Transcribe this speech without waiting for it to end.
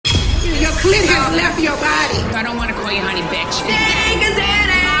clit has left your body. I don't want to call you honey bitch. Watch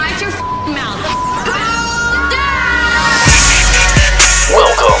your mouth.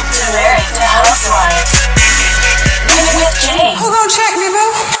 Welcome to Married to Housewives with Jane. Who gonna check me,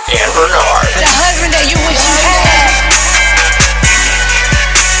 boo? And Bernard. The husband that you wish you had.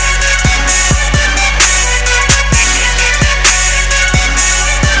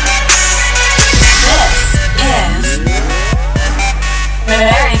 This is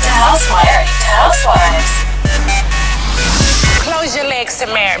Married to Housewives. Close your legs to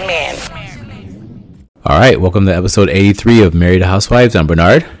married men. All right, welcome to episode 83 of Married to Housewives. I'm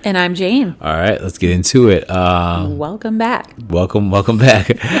Bernard. And I'm Jane. All right, let's get into it. Welcome back. Welcome back. Welcome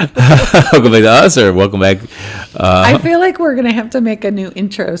back to us, or welcome back. I feel like we're going to have to make a new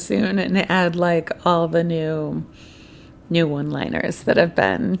intro soon and add like all the new one-liners that have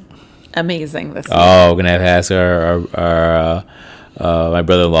been amazing this week. Oh, we're gonna have to ask our my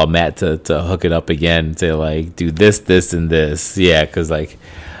brother-in-law Matt to hook it up again to like do this, and this. Yeah, because like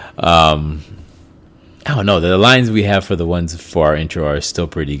I don't know. The lines we have for the ones for our intro are still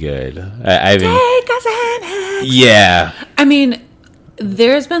pretty good. I mean, Take us in. yeah, I mean,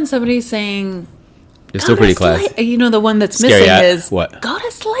 there's been somebody saying it's still pretty classy. You know, the one that's Scary missing Eye- is what? Go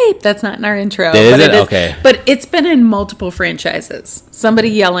to sleep. That's not in our intro. Is but it? it is. Okay. But it's been in multiple franchises. Somebody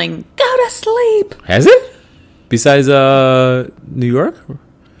yelling, "Go to sleep." Has it? Besides New York?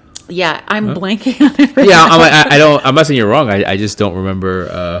 Yeah, I'm blanking on it. Right Yeah, now. I don't. I'm not saying you're wrong. I just don't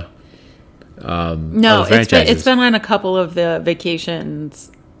remember. No, other it's franchises. been on a couple of the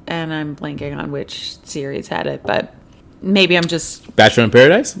vacations, and I'm blanking on which series had it, but maybe I'm just... Bachelor in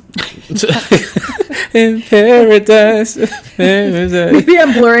Paradise. In paradise, paradise. Maybe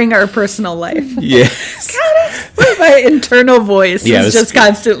I'm blurring our personal life. Yes. My internal voice Yeah, is just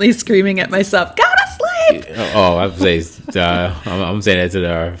constantly screaming at myself, go to sleep! Oh, I'm saying that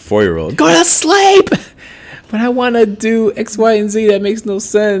to our 4-year-old. Go to sleep. But I want to do X, Y, and Z. That makes no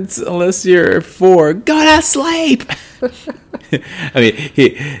sense unless you're 4. Go to sleep. I mean,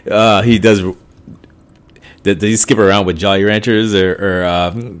 he does. Did he skip around with Jolly Ranchers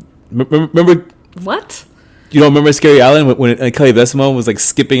or remember? What? You don't remember Scary Island when Kelly Bessimone was like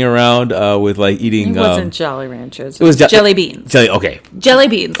skipping around with like eating? It wasn't Jolly Ranchers. It was Jelly Beans. Okay. Jelly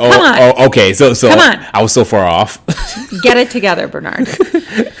Beans. Oh, Come on. Oh, okay. So Come on. I was so far off. Get it together, Bernard.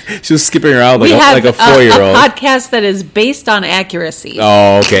 She was skipping around We have like a 4-year-old. a podcast that is based on accuracy.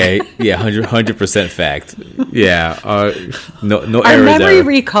 Oh, okay. Yeah, 100% fact. Yeah. No Our errors memory there.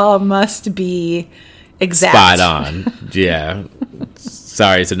 recall must be exact. Spot on. Yeah.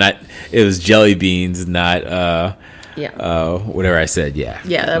 Sorry. So it was Jelly Beans, not Yeah. whatever I said. Yeah.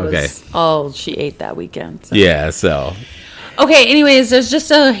 Yeah, that okay. was all she ate that weekend. So. Yeah. So. Okay, anyways, there's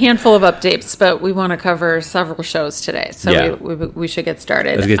just a handful of updates, but we want to cover several shows today. So Yeah. we should get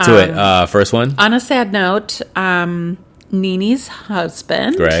started. Let's get to it. First one. On a sad note, Nene's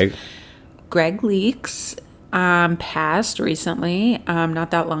husband, Greg Leakes, passed recently,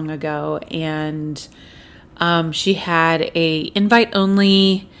 not that long ago, and she had a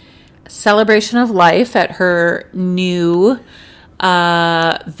invite-only celebration of life at her new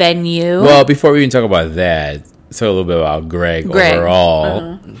venue. Well, before we even talk about that, let's talk a little bit about Greg.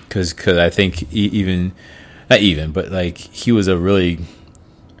 Overall, because I think but like he was a really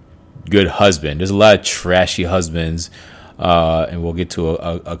good husband. There's a lot of trashy husbands, and we'll get to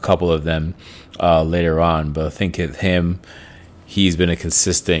a couple of them later on. But I think he's been a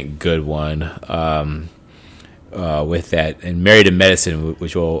consistent good one. With that, and Married to Medicine,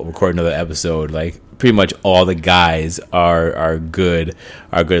 which we'll record another episode, like pretty much all the guys are good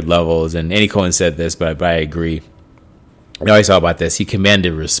levels. And Andy Cohen said this, but I agree. I always thought about this. He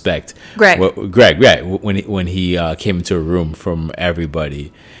commanded respect. Greg, right? When he came into a room from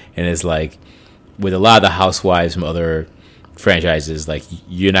everybody, and it's like with a lot of the housewives from other franchises, like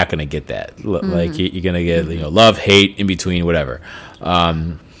you're not gonna get that. Like you're gonna get love, hate, in between, whatever.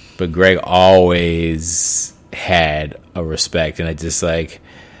 But Greg always had a respect, and I just like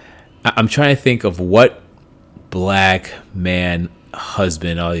I'm trying to think of what black man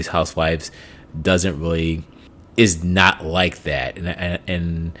husband, all these housewives is not like that,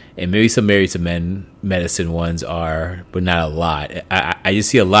 and maybe some Married to Medicine ones are, but not a lot. I just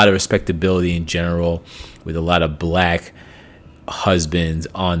see a lot of respectability in general with a lot of black husbands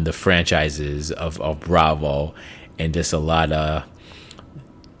on the franchises of Bravo, and just a lot of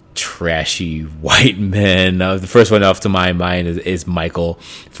trashy white men. The first one off to my mind is Michael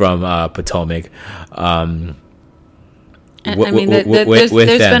from Potomac. There's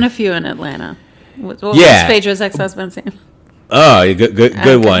been a few in Atlanta. What was Phaedra's ex-husband's name? Oh,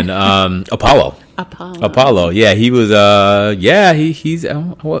 good one. Apollo. Apollo. Yeah, he was. He's. I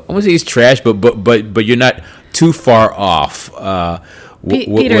won't say he's trash, but you're not too far off.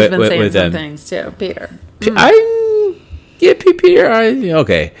 Peter's been saying some things too. Peter. Peter.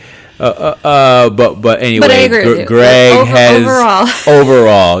 Okay. But anyway, But I agree with you. Greg has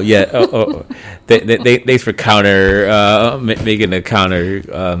overall. yeah. Thanks for making a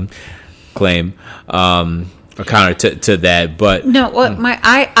counter claim or counter to that. But No, what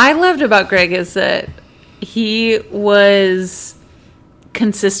I loved about Greg is that he was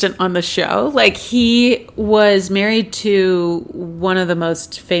consistent on the show. Like, he was married to one of the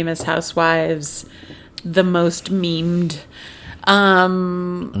most famous housewives, the most memed.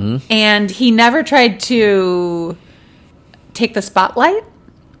 And he never tried to take the spotlight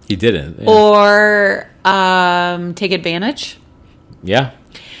he didn't. Yeah. or take advantage. Yeah.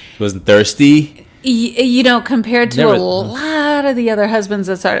 He wasn't thirsty. Compared to Never- a lot of the other husbands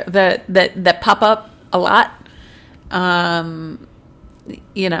that pop up a lot. And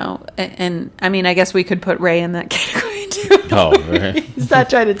I mean, I guess we could put Ray in that category too. Oh, right. He's not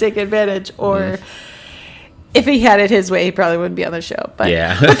trying to take advantage, or if he had it his way, he probably wouldn't be on the show. But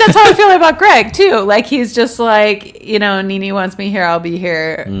Yeah. but that's how I feel about Greg too. Like, he's just like, Nene wants me here, I'll be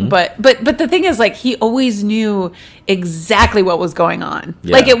here. But the thing is, like, he always knew exactly what was going on.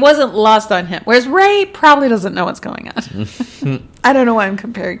 Yeah. Like, it wasn't lost on him. Whereas Ray probably doesn't know what's going on. I don't know why I'm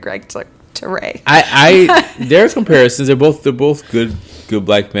comparing Greg to Ray. There's comparisons. They're both good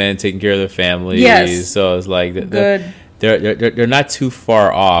black men taking care of their families. Yes. So it's like Good. They're not too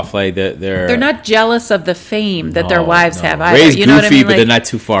far off. Like They're not jealous of the fame that their No, wives no. have either. Ray's You know goofy, what I mean? but Like, they're not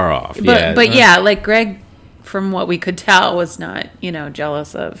too far off. But yeah, like, Greg, from what we could tell, was not,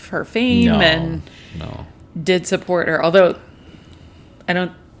 jealous of her fame and no. did support her. Although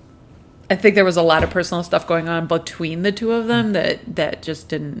I think there was a lot of personal stuff going on between the two of them that just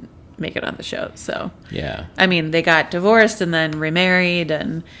didn't make it on the show. So Yeah. I mean, they got divorced and then remarried,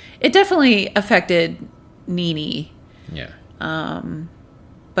 and it definitely affected Nene. Yeah.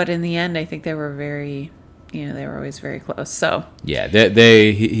 But in the end, I think they were very, they were always very close. So Yeah.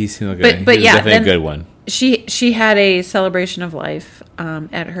 He seemed like But he was yeah, definitely then- a good one. she had a celebration of life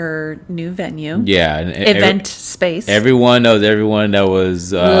at her new venue. Yeah. And Event space. everyone knows everyone that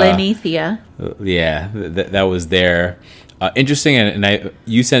was Lenithia. Yeah, that was there. Interesting, and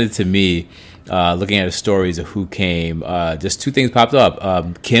you sent it to me. Looking at the stories of who came, just two things popped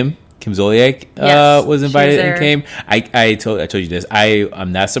up. Kim Zolciak Yes, was she invited was and there. came. I told you this.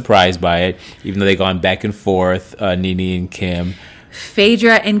 I'm not surprised by it, even though they gone back and forth. Nene and Kim.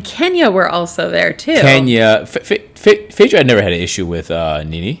 Phaedra and Kenya were also there too. Kenya. Phaedra had never had an issue with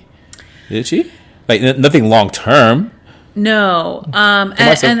Nene, did she? Like nothing long term. No.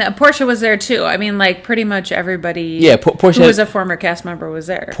 And Portia was there too. I mean, like, pretty much everybody Yeah, Portia who was a former cast member was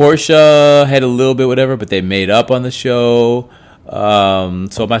there. Portia had a little bit, whatever, but they made up on the show.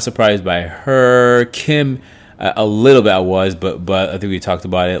 So I'm not surprised by her. Kim, a little bit I was, but I think we talked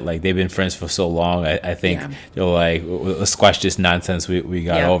about it. Like, they've been friends for so long. I think they're like, let's squash this nonsense we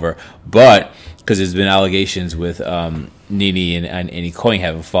got over. But because there's been allegations with Nene and Annie Coyne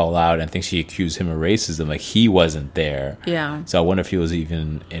having a fallout, and I think she accused him of racism. Like, he wasn't there. Yeah. So I wonder if he was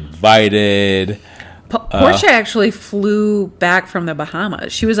even invited. Portia actually flew back from the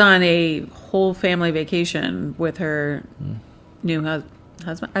Bahamas. She was on a whole family vacation with her new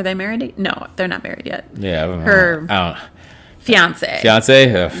husband. Are they married? No, they're not married yet. Yeah, I don't know. Her I don't. fiance.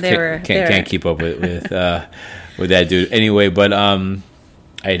 Can't keep up with that dude. Anyway, but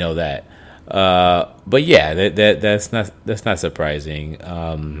I know that. But yeah, that's not surprising.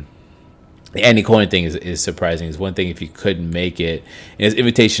 The Andy Cohen thing is surprising. It's one thing if you couldn't make it. And it's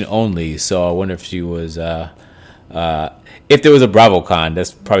invitation only, so I wonder if she was. If there was a BravoCon,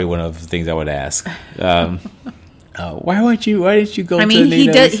 that's probably one of the things I would ask. Why didn't you go? I mean, to he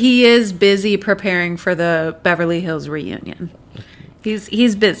Nina's? he is busy preparing for the Beverly Hills reunion.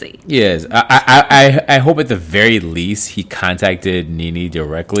 He's busy. Yes, I hope at the very least he contacted Nene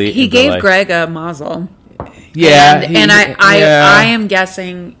directly. He and gave like, Greg a mazel. Yeah, and I am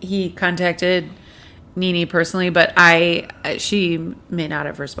guessing he contacted Nene personally, but she may not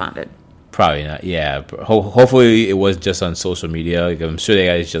have responded. Probably not. Yeah, hopefully it was just on social media. Like, I'm sure they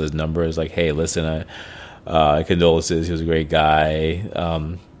got each other's numbers. Like, hey, listen, condolences. He was a great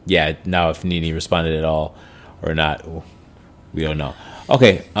guy. Yeah. Now, if Nene responded at all or not, we don't know.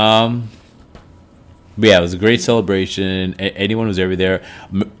 Okay. But yeah, it was a great celebration. Anyone was ever there.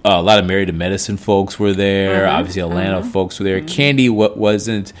 A lot of Married to Medicine folks were there. Obviously, Atlanta folks were there. Candy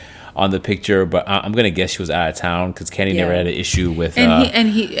wasn't on the picture, but I'm gonna guess she was out of town because Candy never had an issue with.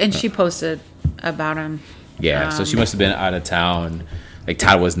 And she posted about him. Yeah, so she must have been out of town. like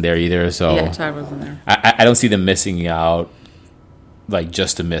Todd wasn't there either. So Yeah, Todd wasn't there. I don't see them missing out, like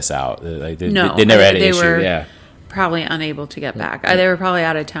just to miss out. Like they never had an they issue. were Yeah. probably unable to get back. They were probably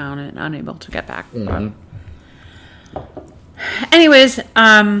out of town and unable to get back. Anyways,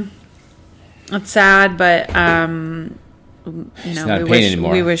 it's sad, but you know, not in pain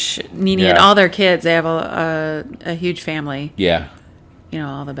anymore. we wish Nene and Yeah. all their kids. They have a huge family. Yeah. You know,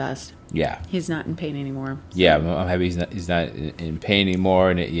 all the best. Yeah. He's not in pain anymore. Yeah, I'm happy he's not in pain anymore,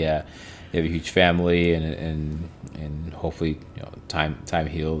 and they have a huge family, and hopefully, you know, time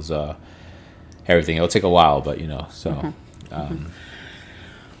heals everything. It'll take a while, but you know, so. All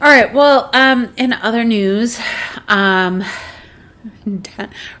right. Well, in other news,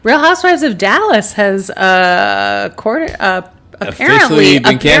 Real Housewives of Dallas has apparently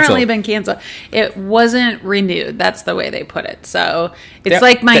been canceled. It wasn't renewed. That's the way they put it. So it's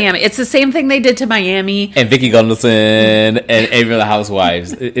like Miami. It's the same thing they did to Miami. And Vicky Gunvalson and every other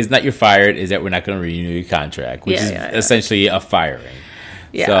housewives. It's not you're fired. Is that we're not going to renew your contract, which is essentially a firing.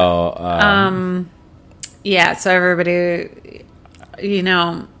 Yeah. So yeah. So everybody, you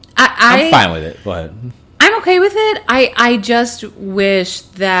know, I'm fine with it. Go ahead. I'm okay with it. I just wish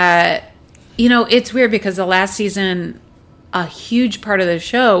that, you know, it's weird because the last season, a huge part of the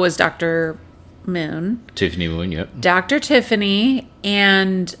show was Dr. Moon. Tiffany Moon, yep. Dr. Tiffany.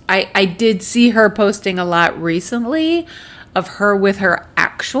 And I did see her posting a lot recently of her with her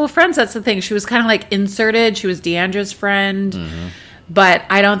actual friends. That's the thing. She was kind of like inserted. She was Deandra's friend. Mm-hmm. But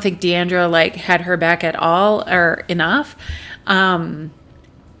I don't think Deandra like had her back at all or enough.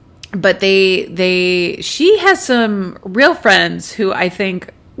 But she has some real friends who I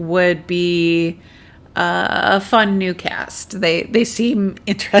think would be a fun new cast. They seem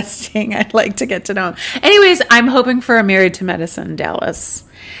interesting. I'd like to get to know them. Anyways, I'm hoping for a Married to Medicine Dallas.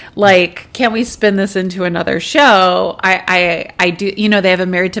 Like, can we spin this into another show? I do. You know, they have a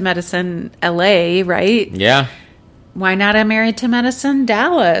Married to Medicine LA, right? Yeah. Why not a Married to Medicine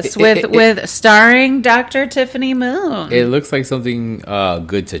Dallas with starring Dr. Tiffany Moon? It looks like something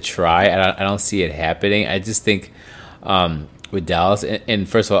good to try. I don't see it happening. I just think with Dallas, and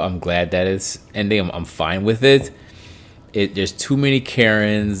first of all, I'm glad that it's ending. I'm fine with it. There's too many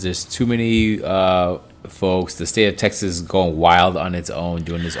Karens. There's too many folks. The state of Texas is going wild on its own,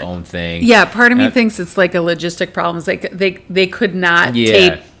 doing its own thing. Yeah, part of me thinks it's like a logistic problem. It's like they could not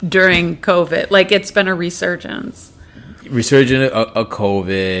tape during COVID. Like, it's been a resurgence of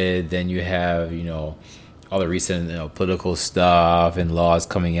COVID. Then you have, you know, all the recent, you know, political stuff and laws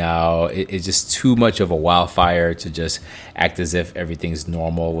coming out. It's just too much of a wildfire to just act as if everything's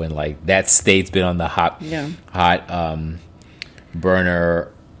normal when, like, that state's been on the hot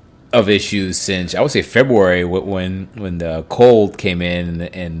burner of issues since, I would say, February, when the cold came in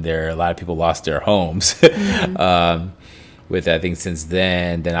and a lot of people lost their homes. Mm-hmm. With, I think, since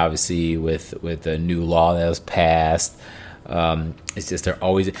then obviously with the new law that was passed, it's just they're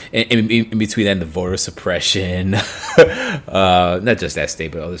always in between that and the voter suppression, not just that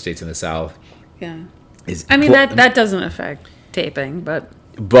state but other states in the South. Yeah, that doesn't affect taping, but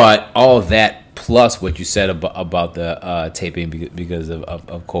all of that plus what you said about the taping because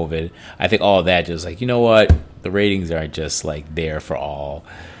of COVID, I think all of that just like, you know what, the ratings aren't just like there for all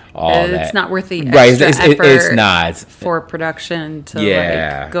that. It's not worth the extra effort. It's not for production to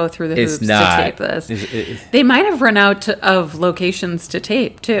like go through the hoops to tape this. They might have run out of locations to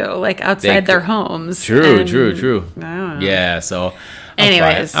tape too, like outside their homes. True. I don't know. Yeah. So,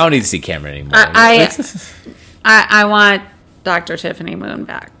 anyways, I don't need to see Cameron anymore. I want Dr. Tiffany Moon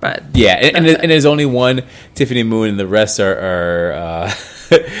back, but yeah, and there's only one Tiffany Moon, and the rest are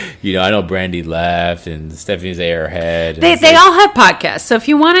you know, I know Brandy left and Stephanie's Airhead. They all have podcasts, so if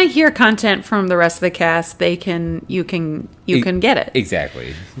you want to hear content from the rest of the cast, you can get it.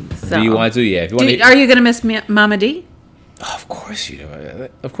 Exactly. So, do you want to? Yeah. If you want are you going to miss Mama D? Oh, of course you do.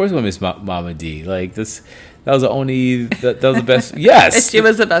 Of course, I'm gonna miss Mama D. Like this. That was the best. Yes, she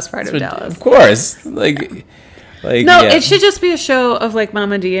was the best part of Dallas. Of course, like no, it should just be a show of like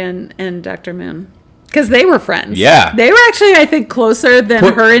Mama D and Dr. Moon. Because they were friends. Yeah. They were actually, I think, closer than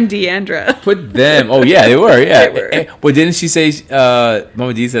her and Deandra. Put them. Oh, yeah, they were. Yeah. They were. Well, didn't she say,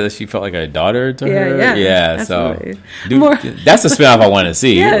 Mama D said that she felt like a daughter to her? Yeah. So that's the spinoff I want to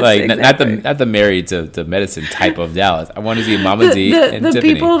see. Yes, like, exactly. not the Married to Medicine type of Dallas. I want to see Mama D and the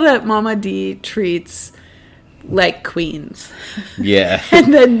Tiffany. people that Mama D treats like queens. Yeah.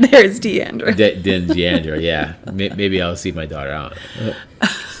 And then there's Deandra. Then Deandra, yeah. Maybe I'll see my daughter out.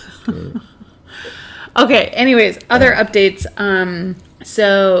 Okay, anyways, other updates.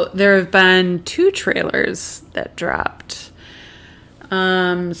 So there have been 2 trailers that dropped.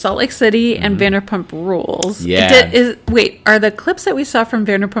 Salt Lake City and Vanderpump Rules. Yeah. Wait, are the clips that we saw from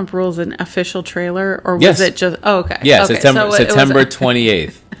Vanderpump Rules an official trailer, or was Yes. it just? Oh, okay. Yeah, okay. September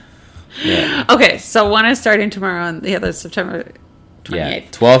 28th. Yeah. Okay, so one is starting tomorrow, and the other is September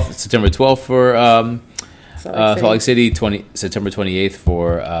 28th. Yeah, September 12th for Salt Salt Lake City. September 28th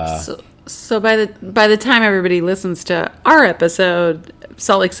for. So by the time everybody listens to our episode,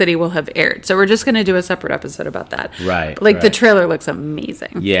 Salt Lake City will have aired. So we're just going to do a separate episode about that. Right. But, the right. trailer looks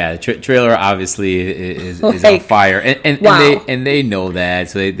amazing. Yeah, the trailer obviously is on Like, fire, and wow. they know that,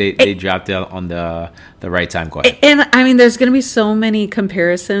 so they dropped it on the right time. Go ahead. And I mean, there's going to be so many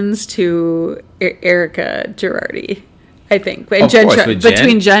comparisons to Erica Girardi, I think, Of course, with Jen.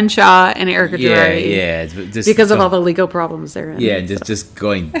 between Jen Shaw and Erica Yeah, Girardi. yeah, it's just Because of all the legal problems they're in. Yeah, just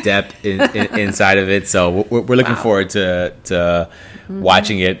going depth inside of it. So we're looking forward to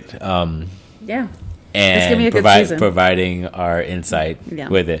watching it. Yeah. And gonna be a good season. providing our insight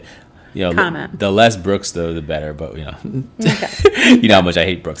with it. You know, Comment. the less Brooks, though, the better. But you know, Okay. you know how much I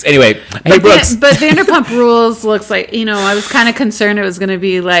hate Brooks. Anyway, I hate Brooks. But Vanderpump Rules looks like, I was kind of concerned it was going to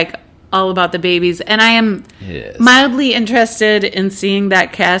be like all about the babies, and I am mildly interested in seeing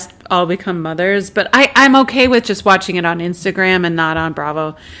that cast all become mothers. But I'm okay with just watching it on Instagram and not on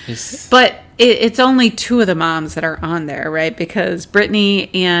Bravo. But it's only two of the moms that are on there, right? Because Brittany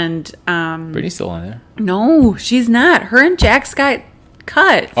and Brittany's still on there. no, she's not. Her and Jax got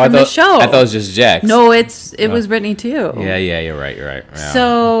cut from the show. I thought it was just Jax. No, it was Brittany too. Yeah, you're right. Yeah.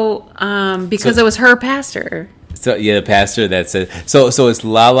 So, because it was her pastor. So the pastor that said so it's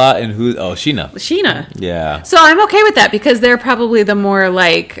Lala and who? Oh, Sheena. Yeah. So I'm okay with that because they're probably the more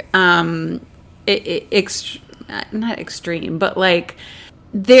like not extreme, but like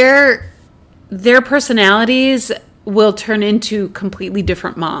their personalities will turn into completely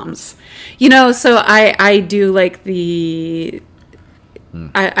different moms. So I do like the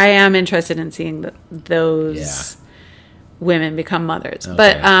I am interested in seeing those women become mothers. Okay.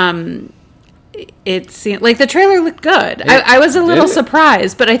 But it seemed like the trailer looked good. I was a little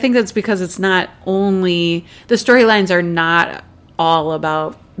surprised, but I think that's because it's not only the storylines are not all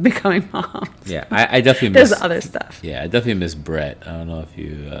about becoming moms. Yeah, I definitely there's miss other stuff. Yeah, I definitely miss Brett. I don't know if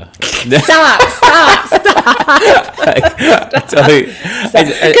you Stop.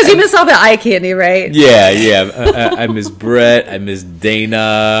 Because you miss all the eye candy, right? Yeah. I miss Brett. I miss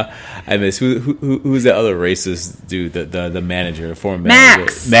Dana. I miss who's that other racist dude? The manager, the former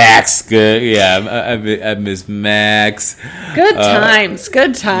manager. Max. Good. Yeah. I miss Max. Good times.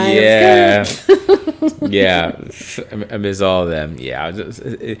 Yeah. Yeah. I miss all of them. Yeah.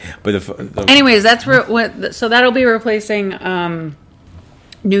 But anyways, that's so that'll be replacing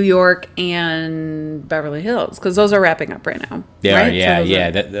New York and Beverly Hills because those are wrapping up right now. Yeah. Right?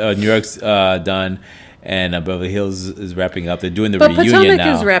 Yeah. That New York's done. And Beverly Hills is wrapping up. They're doing the reunion Potomac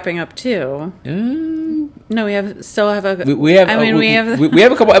now. is wrapping up too. No, we have a. We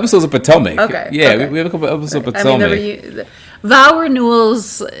have a couple episodes of Potomac. Okay. Yeah, okay. we have a couple episodes of Potomac. The vow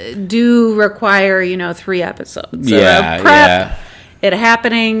renewals do require 3 episodes. So prep, it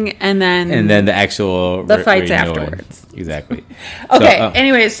happening, and then the actual fights renewing. afterwards. Exactly. Okay.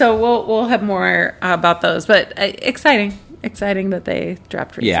 Anyway, so we'll have more about those, but exciting that they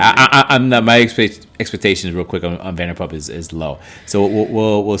dropped recently. Yeah, I'm not. My expectations, real quick, on Vanderpump is low. So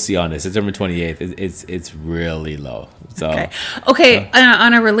we'll see on this. September 28th. It's really low. So okay.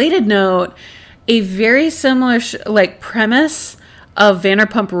 On a related note, a very similar premise of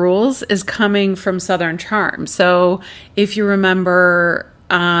Vanderpump Rules is coming from Southern Charm. So if you remember,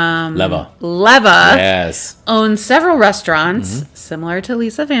 Leva owns several restaurants similar to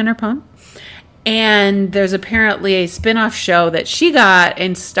Lisa Vanderpump. And there's apparently a spin-off show that she got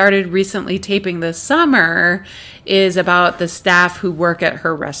and started recently taping this summer is about the staff who work at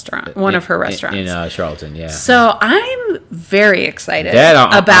her restaurant, one of her restaurants. In Charlton, yeah. So I'm very excited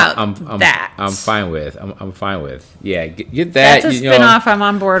about that. I'm fine with. I'm fine with. Yeah, get that. That's a spin-off I'm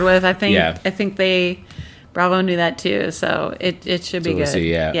on board with. I think Bravo knew that too, so it should be good. We'll see,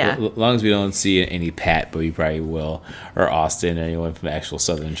 yeah. Yeah. As long as we don't see any Pat, but we probably will, or Austin, or anyone from the actual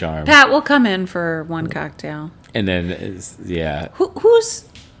Southern Charm. Pat will come in for one cocktail. And then, Who's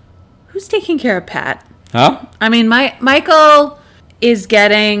taking care of Pat? Huh? I mean, Michael is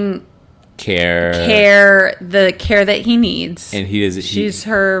getting the care that he needs, and she's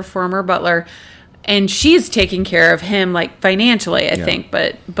her former butler, and she's taking care of him financially. I think,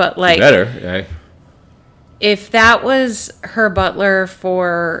 but better. Yeah. If that was her butler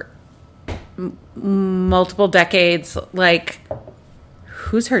for multiple decades,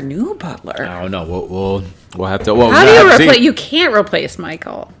 who's her new butler? I don't know. We'll have to. Well, how do you replace? You can't replace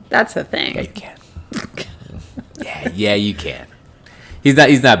Michael. That's the thing. Yeah, you can. Yeah, you can.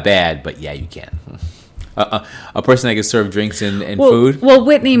 He's not bad, but yeah, you can. A person that can serve drinks and food. Well,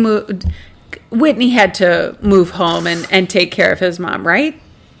 Whitney had to move home and take care of his mom, right?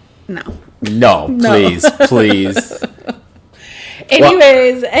 No, please.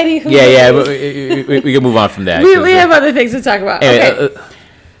 Anyways, anywho. Yeah, we can move on from that. We have other things to talk about. Anyway, okay.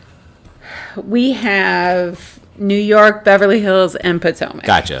 We have New York, Beverly Hills, and Potomac.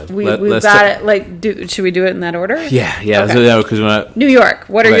 Gotcha. We've got it. Like, should we do it in that order? Yeah. Okay. Because New York.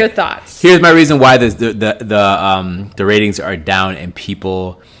 What are your thoughts? Here's my reason why the ratings are down and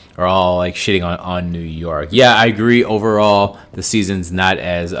people are all like shitting on New York. Yeah, I agree. Overall, the season's not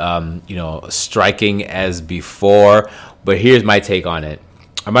as striking as before. But here's my take on it.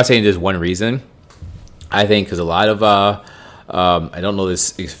 I'm not saying there's one reason. I think because a lot of I don't know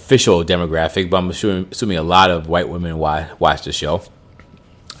this official demographic, but I'm assuming a lot of white women watch the show.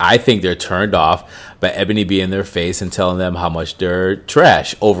 I think they're turned off by Ebony being in their face and telling them how much they're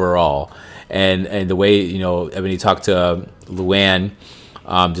trash overall, and the way Ebony talked to Luann,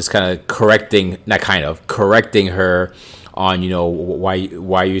 just kind of correcting her on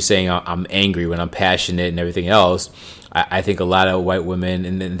why you're saying I'm angry when I'm passionate and everything else. I think a lot of white women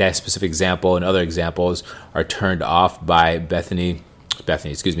in that specific example and other examples are turned off by Ebony,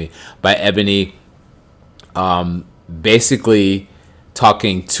 basically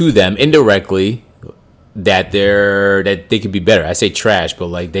talking to them indirectly that they could be better. I say trash, but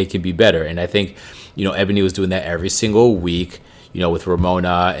like they could be better. And I think Ebony was doing that every single week. With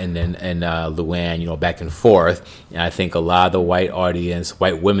Ramona and Luann, back and forth. And I think a lot of the white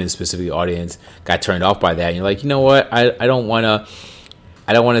women specifically audience, got turned off by that. And you're like, you know what? I don't want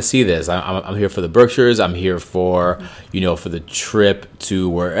to see this. I'm here for the Berkshires. I'm here for, for the trip to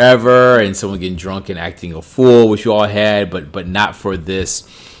wherever and someone getting drunk and acting a fool, which you all had, but not for this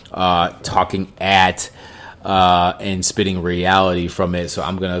talking at and spitting reality from it. So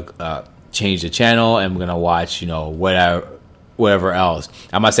I'm going to change the channel and I'm going to watch, whatever else.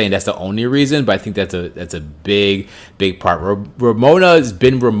 I'm not saying that's the only reason, but I think that's a big part. Ramona has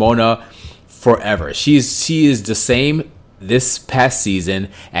been Ramona forever. She is the same this past season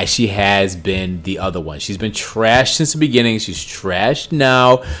as she has been the other one. She's been trashed since the beginning. She's trashed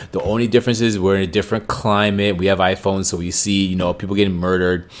now. The only difference is we're in a different climate. We have iPhones, so we see people getting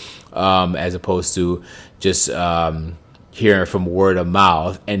murdered, as opposed to just hearing from word of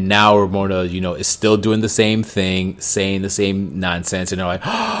mouth. And now Ramona, is still doing the same thing, saying the same nonsense, and they're like,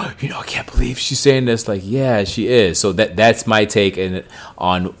 I can't believe she's saying this. Like, yeah, she is. So that's my take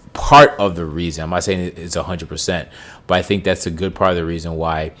on part of the reason. I'm not saying it's 100%, but I think that's a good part of the reason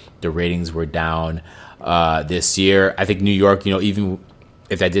why the ratings were down this year. I think New York, even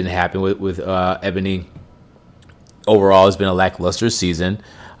if that didn't happen with Ebony, overall it's been a lackluster season.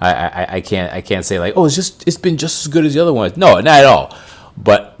 I can't say like, it's been just as good as the other ones. No, not at all.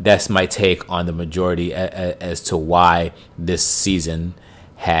 But that's my take on the majority as to why this season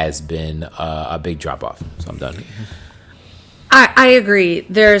has been a big drop off. So I'm done. I agree.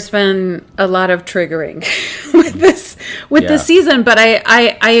 There's been a lot of triggering with the season, but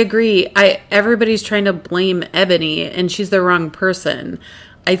I agree. Everybody's trying to blame Ebony, and she's the wrong person.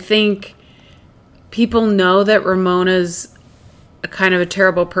 I think people know that Ramona's kind of a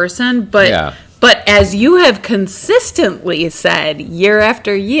terrible person, but as you have consistently said year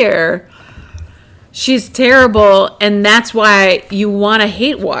after year, she's terrible, and that's why you want to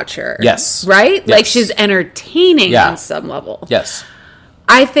hate watch her. Yes. Right? Yes. Like, she's entertaining on some level. Yes.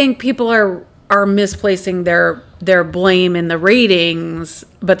 I think people are misplacing their blame in the ratings,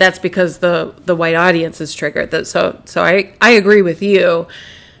 but that's because the white audience is triggered. So I agree with you.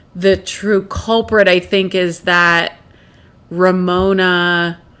 The true culprit, I think, is that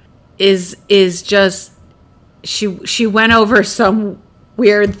Ramona is just she went over some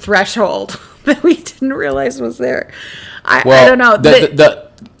weird threshold that we didn't realize was there. I don't know.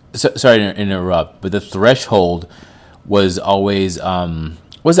 Sorry to interrupt, but the threshold was always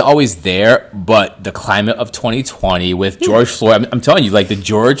wasn't always there. But the climate of 2020 with George Floyd, I'm telling you, like the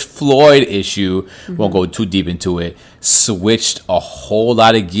George Floyd issue, won't go too deep into it, switched a whole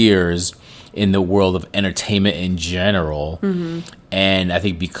lot of gears in the world of entertainment in general. And I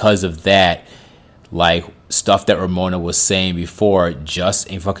think because of that, like stuff that Ramona was saying before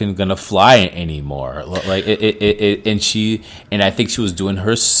just ain't fucking gonna fly anymore. Like and I think she was doing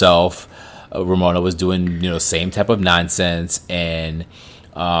herself. Ramona was doing same type of nonsense, and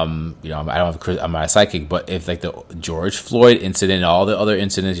I'm not a psychic, but if like the George Floyd incident and all the other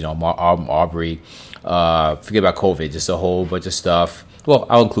incidents, Aubrey, forget about COVID, just a whole bunch of stuff. Well,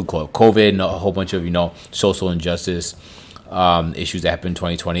 I'll include COVID and a whole bunch of, social injustice issues that happened in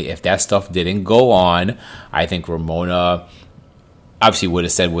 2020. If that stuff didn't go on, I think Ramona obviously would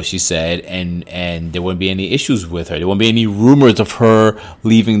have said what she said, and there wouldn't be any issues with her. There wouldn't be any rumors of her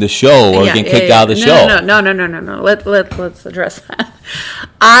leaving the show or getting kicked out of the show. No. Let's address that.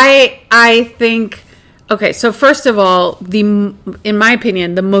 I think. Okay, so first of all, in my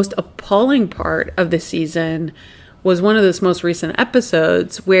opinion, the most appalling part of the season was one of those most recent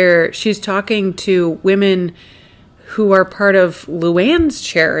episodes where she's talking to women who are part of Luann's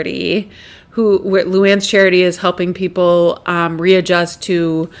charity. Where Luann's charity is helping people readjust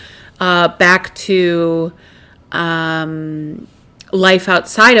to back to life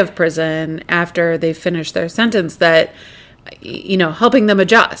outside of prison after they finish their sentence. That, you know, helping them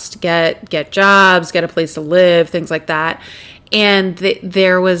adjust, get jobs, get a place to live, things like that. And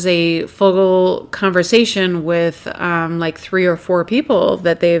there was a full conversation with like 3 or 4 people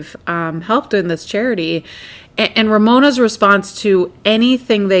that they've helped in this charity. And Ramona's response to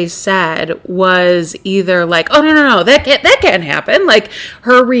anything they said was either like, oh, no, that can't happen. Like,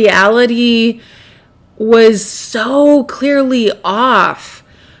 her reality was so clearly off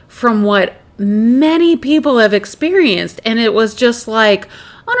from what many people have experienced. And it was just like,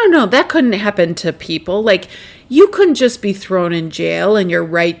 oh, no, that couldn't happen to people. Like, you couldn't just be thrown in jail and your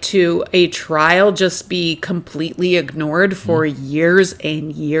right to a trial just be completely ignored for years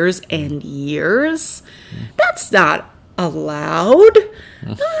and years and years. That's not allowed.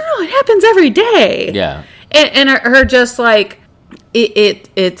 No, it happens every day. Yeah. And her just like,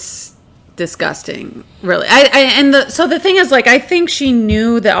 it's disgusting, really. So the thing is, like, I think she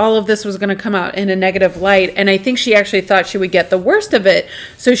knew that all of this was going to come out in a negative light, and I think she actually thought she would get the worst of it.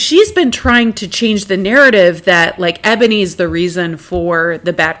 So she's been trying to change the narrative that, like, Ebony's the reason for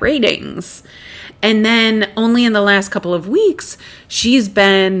the bad ratings. And then only in the last couple of weeks, she's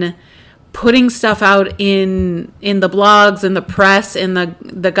been putting stuff out in the blogs, in the press, in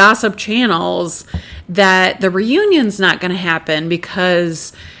the gossip channels that the reunion's not going to happen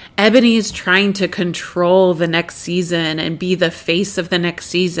because Ebony's trying to control the next season and be the face of the next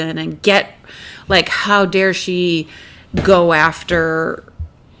season and get, like, how dare she go after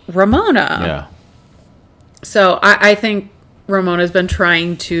Ramona? Yeah. So I think Ramona's been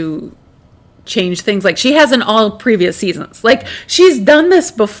trying to change things. Like, she has in all previous seasons. Like, she's done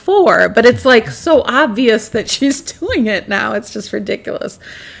this before, but it's like so obvious that she's doing it now. It's just ridiculous.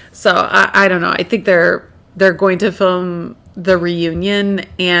 So I don't know. I think they're going to film the reunion,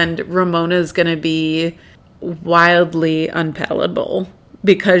 and Ramona's going to be wildly unpalatable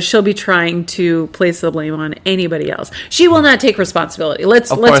because she'll be trying to place the blame on anybody else. She will not take responsibility.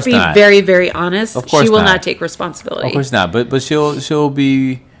 Let's be very, very honest. Of course she will not. not take responsibility. Of course not. But she'll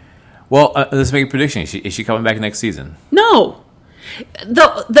be. Well, let's make a prediction. Is she coming back next season? No.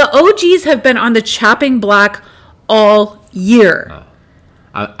 The OGs have been on the chopping block all year.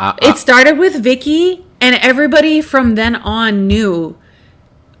 It started with Vicky, and everybody from then on knew,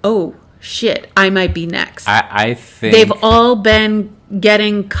 oh, shit, I might be next. I think they've all been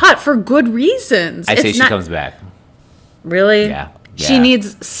getting cut for good reasons. I say she comes back. Really? Yeah. She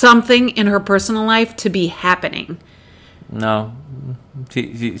needs something in her personal life to be happening. No,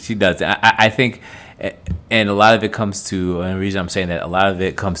 she does. I think, and a lot of it comes to, and the reason I'm saying that, a lot of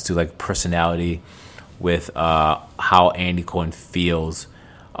it comes to, like, personality with how Andy Cohen feels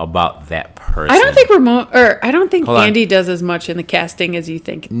about that person. I don't think Andy does as much in the casting as you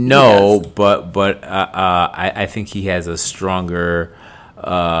think. No, but I think he has a stronger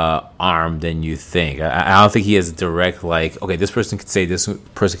arm than you think. I don't think he has direct, like, okay, this person can say, this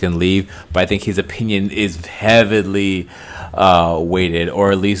person can leave, but I think his opinion is heavily weighted,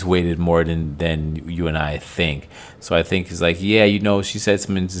 or at least weighted more than you and I think. So I think he's like, yeah, she said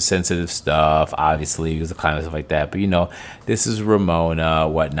some insensitive stuff, obviously, because of climate and stuff like that. But, this is Ramona,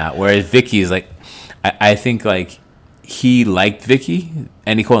 whatnot. Whereas Vicky is like, I think, like, he liked Vicky.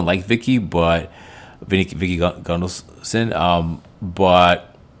 Andy Cohen liked Vicky, but Vicky Gunvalson.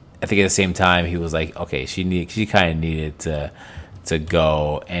 But I think at the same time, he was like, okay, she kind of needed to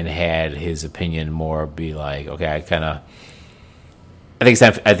go, and had his opinion more be like, okay, I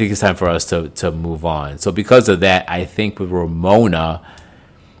think it's time for us to move on. So because of that, I think with Ramona,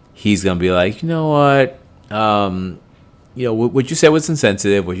 he's gonna be like, you know what, what you said was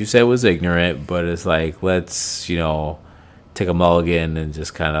insensitive, what you said was ignorant, but it's like, let's take a mulligan and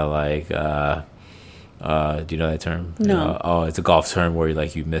just kind of like, do you know that term? No. It's a golf term where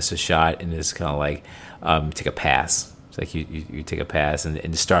you miss a shot and it's kind of like take a pass. It's like you take a pass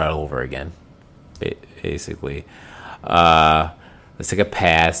and start over again, basically. Let's take a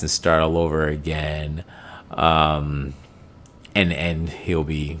pass and start all over again, and she'll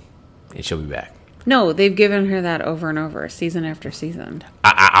be back. No, they've given her that over and over, season after season.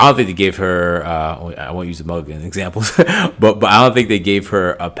 I don't think they gave her. I won't use the Mulligan examples, but I don't think they gave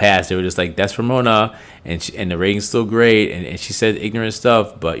her a pass. They were just like, "That's Ramona," and the rating's still great, and she said ignorant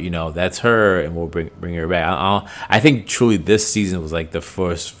stuff, but that's her, and we'll bring her back. I think truly this season was like the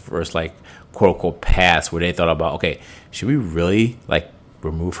first like quote unquote pass where they thought about, okay, should we really like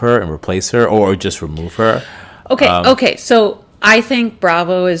remove her and replace her, or just remove her? Okay. So I think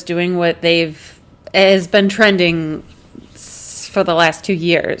Bravo is doing what has been trending for the last 2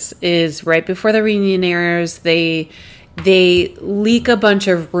 years. Is right before the reunion airs, they leak a bunch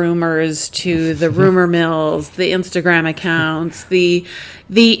of rumors to the rumor mills, the Instagram accounts, the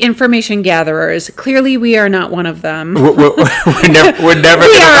information gatherers. Clearly, we are not one of them. We're never.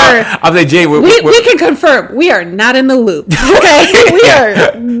 I'm like, Jay, we can confirm we are not in the loop. Okay, we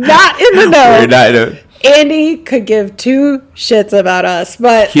are not in the know. We're not in the. Andy could give two shits about us,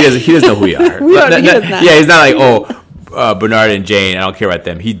 but he doesn't know who we are. He does not. Yeah, he's not like, Bernard and Jane, I don't care about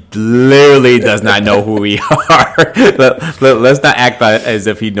them. He literally does not know who we are. Let's not act as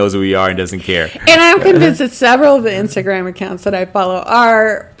if he knows who we are and doesn't care. And I'm convinced that several of the Instagram accounts that I follow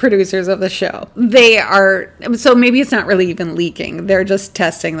are producers of the show. They are, so maybe it's not really even leaking. They're just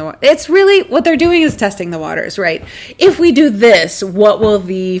testing the water. It's really, what they're doing is testing the waters, right? If we do this, what will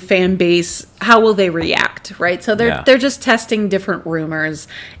the fan base, how will they react, right? So they're just testing different rumors.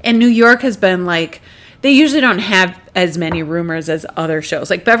 And New York has been like, they usually don't have as many rumors as other shows.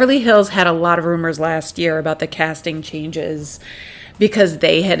 Like Beverly Hills had a lot of rumors last year about the casting changes because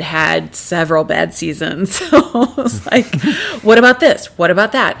they had several bad seasons. So it's like, what about this? What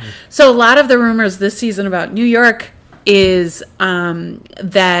about that? So a lot of the rumors this season about New York is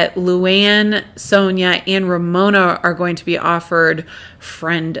that Luann, Sonia, and Ramona are going to be offered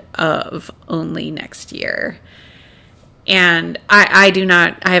friend of only next year. And I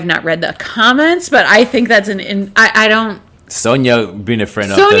have not read the comments, but I think that's I don't. Sonia being a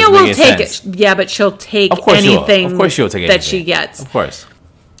friend of Sonia will take it. Yeah, but she'll take anything. Of course she'll take that she gets. Of course.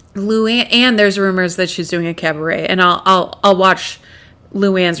 Luann, and there's rumors that she's doing a cabaret, and I'll watch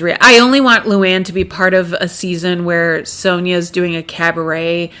Luann's I only want Luann to be part of a season where Sonia's doing a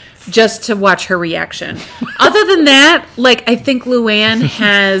cabaret just to watch her reaction. Other than that, like, I think Luann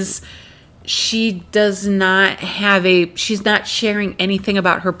has. She does not have she's not sharing anything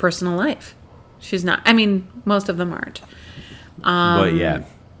about her personal life. She's not. I mean, most of them aren't. But yeah.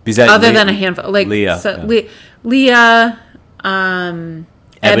 Other than a handful. Like Leah. Leah,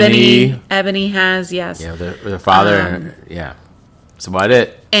 Ebony has, yes. Yeah, their father, yeah. That's about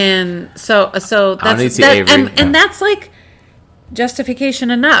it. And so that's and that's like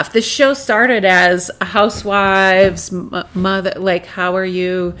justification enough. The show started as a housewives, mother, like, how are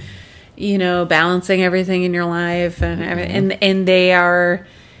you, balancing everything in your life, and they are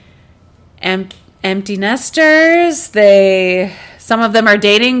empty nesters. Some of them are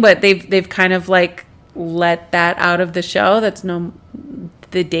dating, but they've kind of like let that out of the show.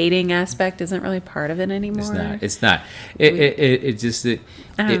 The dating aspect isn't really part of it anymore. It's not. It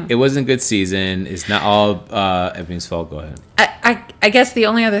wasn't a good season. It's not all Ebony's fault. Go ahead. I guess the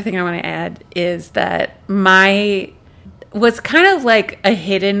only other thing I want to add is that what's kind of like a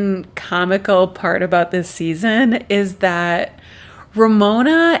hidden comical part about this season is that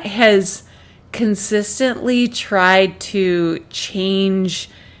Ramona has consistently tried to change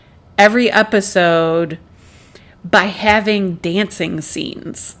every episode by having dancing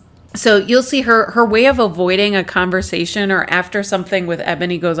scenes. So you'll see her way of avoiding a conversation, or after something with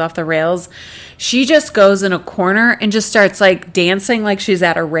Ebony goes off the rails, she just goes in a corner and just starts like dancing like she's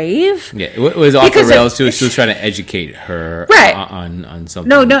at a rave. Yeah, it was off the rails too. She was trying to educate her on something.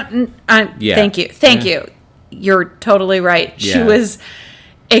 No. Thank you. You're totally right. Yeah. She was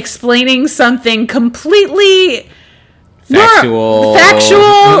explaining something completely factual,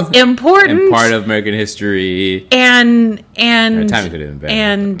 important, and part of American history, and time could have been better,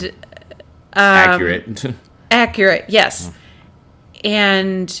 and accurate, yes.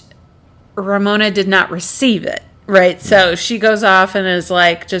 And Ramona did not receive it, right? So she goes off and is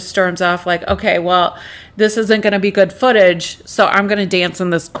like, just storms off like, okay, well, this isn't going to be good footage, so I'm going to dance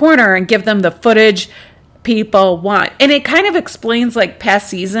in this corner and give them the footage people want. And it kind of explains like past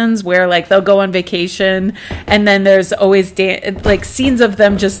seasons where like they'll go on vacation and then there's always like scenes of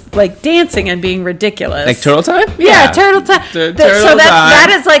them just like dancing and being ridiculous, like Turtle Time. Turtle Time. So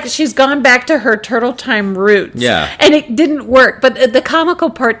that is like she's gone back to her Turtle Time roots. Yeah, and it didn't work. But the comical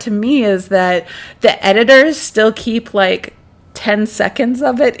part to me is that the editors still keep like 10 seconds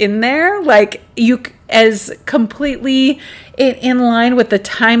of it in there, like as completely in line with the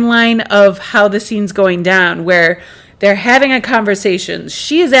timeline of how the scene's going down, where They're having a conversation.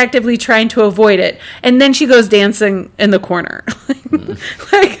 She is actively trying to avoid it. And then she goes dancing in the corner.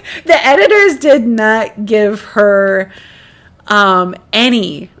 Like, the editors did not give her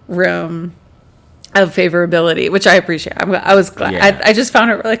any room of favorability, which I appreciate. I was glad. Yeah. I just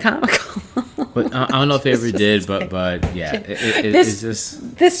found it really comical. But I don't know if they ever did, but yeah, it's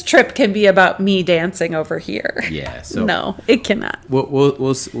just This trip can be about me dancing over here. yeah. So No, it cannot.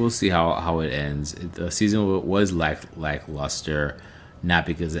 we'll see how it ends. The season was lackluster, not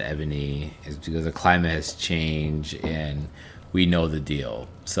because of Ebony, it's because the climate has changed and we know the deal.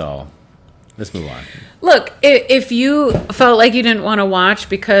 So let's move on. Look, if you felt like you didn't want to watch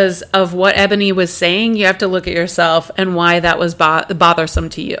because of what Ebony was saying, you have to look at yourself and why that was bothersome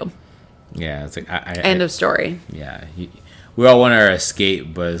to you. Yeah, it's like End of story. Yeah, we all want our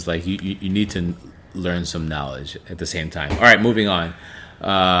escape, but it's like you need to learn some knowledge at the same time. All right, moving on.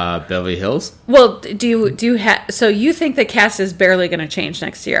 Beverly Hills. Well, do you have? So you think the cast is barely going to change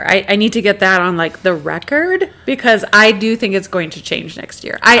next year? I need to get that on like the record because I do think it's going to change next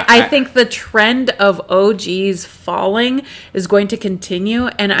year. I think the trend of OGs falling is going to continue,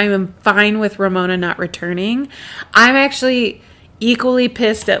 and I'm fine with Ramona not returning. I'm actually equally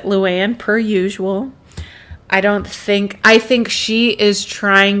pissed at Luann per usual. I think she is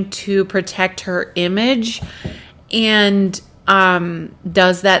trying to protect her image and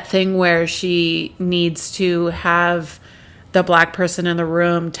does that thing where she needs to have the black person in the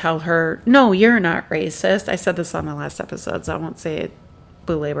room tell her, no, you're not racist. I said this on the last episode, so I won't say it,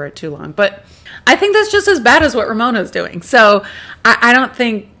 belabor it too long. But I think that's just as bad as what Ramona's doing. So I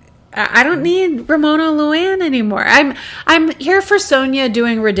don't need Ramona Luann anymore. I'm here for Sonia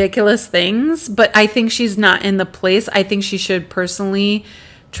doing ridiculous things, but I think she's not in the place. I think she should personally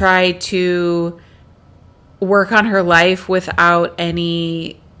try to work on her life without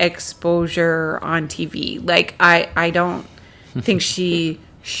any exposure on TV. Like, I don't think she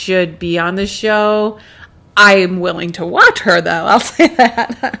should be on the show. I'm willing to watch her, though. I'll say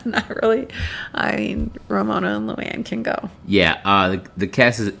that. I'm not really. I mean, Ramona and Luann can go. Yeah, the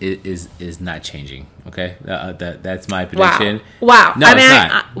cast is not changing. Okay, that's my prediction. Wow. No, I mean,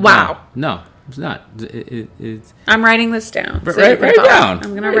 it's not. Wow. No, it's not. It's I'm writing this down. So write it down.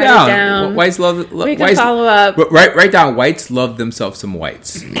 I'm gonna write it down. Whites love. We can whites, follow up. Write down. Whites love themselves some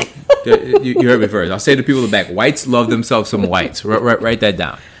whites. you heard me first. I'll say to people in the back. Whites love themselves some whites. Write that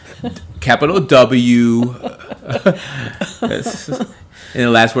down. Capital W. And the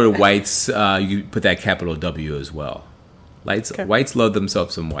last word of whites, you put that capital W as well. Okay. Whites love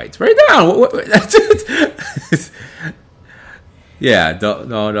themselves some whites. Write it down. Yeah,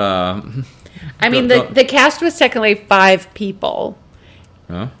 don't. I mean, the cast was technically 5 people.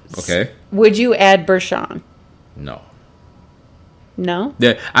 Huh? Okay. Would you add Bershawn? No. No?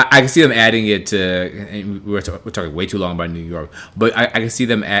 I can see them adding it to. And we're talking way too long about New York, but I can see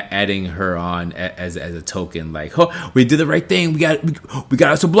them adding her on as a token. Like, oh, we did the right thing. We got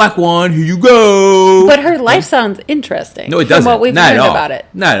us a black one. Here you go. But her life sounds interesting. No, it doesn't. From what we've Not learned at all. about it.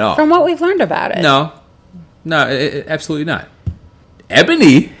 Not at all. From what we've learned about it. No, absolutely not.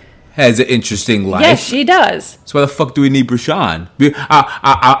 Ebony has an interesting life. Yes, she does. So why the fuck do we need Bershawn?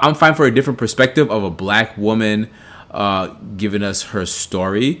 I'm fine for a different perspective of a black woman giving us her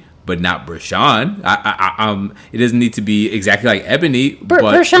story, but not Bershawn. It doesn't need to be exactly like Ebony. But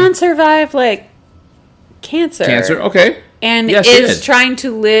Bershawn survived like cancer. Okay. And yes, she is did. trying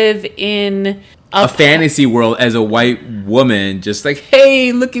to live in a fantasy world as a white woman, just like,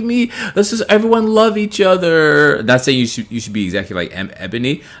 hey, look at me, let's just everyone love each other. Not saying you should be exactly like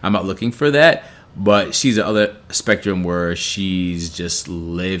Ebony. I'm not looking for that, but she's the other spectrum where she's just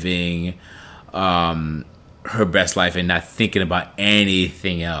living her best life and not thinking about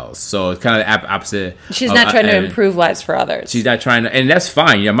anything else. So it's kind of opposite. She's not trying to improve lives for others. She's not trying to, and that's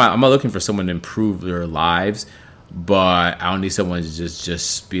fine. I'm not looking for someone to improve their lives. But I don't need someone to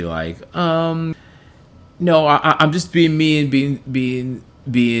just be like, no, I'm just being me and being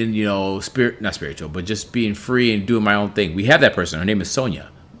not spiritual, but just being free and doing my own thing. We have that person. Her name is Sonia.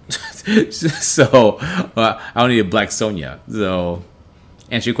 So I don't need a black Sonia. So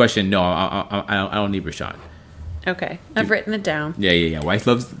answer your question. No, I don't need Bershawn. Okay, I've written it down. Yeah. Whites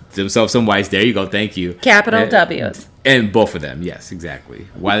loves themselves some whites. There you go. Thank you. Capital W's. And both of them, yes, exactly.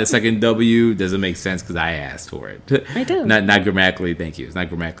 Why the second W doesn't make sense because I asked for it. I do. Not grammatically. Thank you. It's not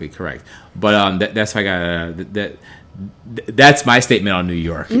grammatically correct. But that's how I got that's my statement on New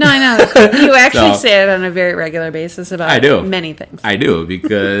York. No, I know. You actually say it on a very regular basis about many things. I do,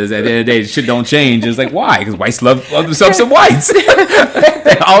 because at the end of the day, shit don't change. It's like, why? Because whites love themselves some whites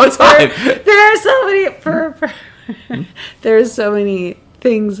all the time. There are so many there's so many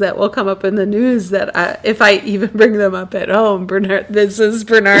things that will come up in the news that if I even bring them up at home, this is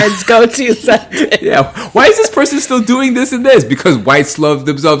Bernard's go-to sentence. Yeah. Why is this person still doing this and this? Because whites love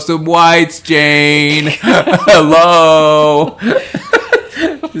themselves some whites, Jane. Hello.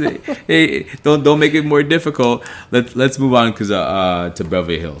 Hey, don't make it more difficult. Let's move on to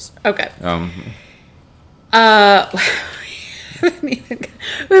Beverly Hills. Okay.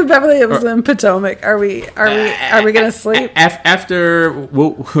 With Beverly Hills and Potomac, are we gonna sleep? After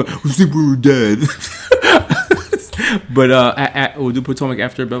we'll sleep when we're dead. But we'll do Potomac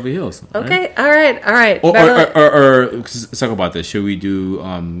after Beverly Hills. Okay, all right. Or let's talk about this. Should we do?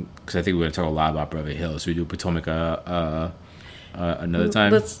 Because I think we're gonna talk a lot about Beverly Hills. Should we do Potomac another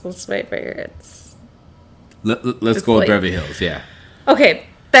time? Let's wait for your hits. Let's go with Beverly Hills. Yeah. Okay,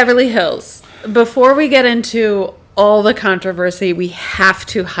 Beverly Hills. Before we get into all the controversy, we have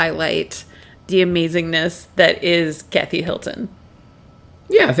to highlight the amazingness that is Kathy Hilton.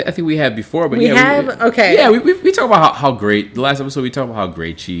 Yeah, I think we had before, but we okay. Yeah, we talk about how great. The last episode we talked about how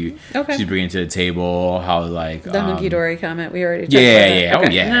great she's bringing to the table. How like the hunky dory comment we already talked about. Yeah. Okay. Oh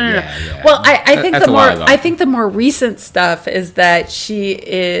yeah. Well, I think the more recent stuff is that she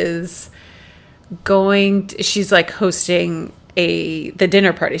is she's like hosting the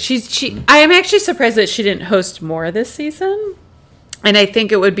dinner party. I am actually surprised that she didn't host more this season. And I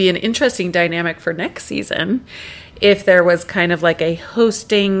think it would be an interesting dynamic for next season if there was kind of like a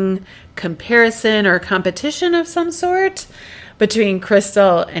hosting comparison or competition of some sort between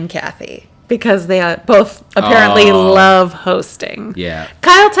Crystal and Kathy. Because they both apparently love hosting. Yeah.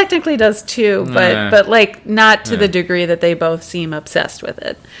 Kyle technically does too, but like not to the degree that they both seem obsessed with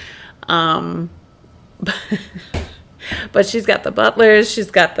it. But she's got the butlers,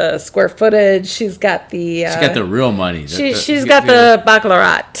 she's got the square footage, she's got the she got the real money. She's got the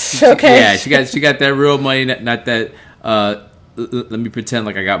baccalaureate. Okay. Yeah, she got that real money, not that let me pretend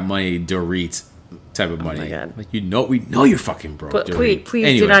like I got money, Dorit type of money. Oh my God. Like we know you're fucking broke. But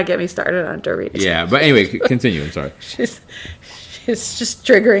please do not get me started on Dorit. Yeah, but anyway, continue. I'm sorry. She's just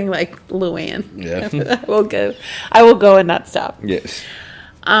triggering like Luann. Yeah. I will go and not stop. Yes.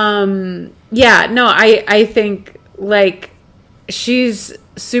 Yeah, no, I think like she's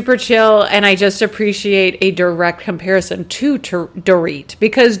super chill, and I just appreciate a direct comparison to Dorit,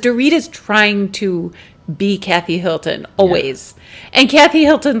 because Dorit is trying to be Kathy Hilton always. Yeah. And Kathy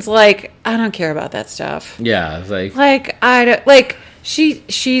Hilton's like, I don't care about that stuff. Yeah, it's like I don't like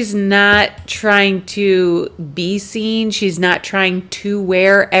she's not trying to be seen. She's not trying to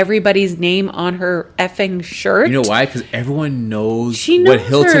wear everybody's name on her effing shirt. You know why? Because everyone knows what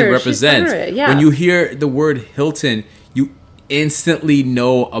Hilton represents. Yeah. When you hear the word Hilton, you instantly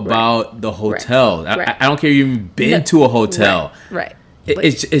know about the hotel. Right. I don't care if you've even been to a hotel. Right.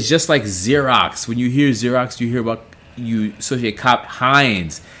 It's just like Xerox. When you hear Xerox, you associate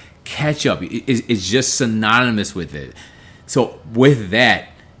Heinz, ketchup. It's just synonymous with it. So with that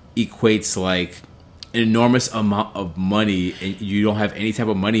equates like an enormous amount of money, and you don't have any type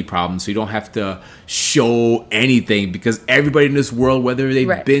of money problem, so you don't have to show anything, because everybody in this world, whether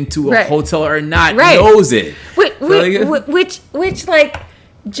they've been to a hotel or not, knows it. Which like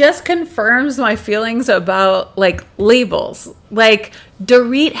just confirms my feelings about like labels. Like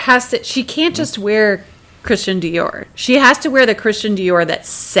Dorit she can't just wear Christian Dior. She has to wear the Christian Dior that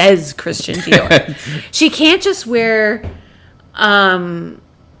says Christian Dior. She can't just wear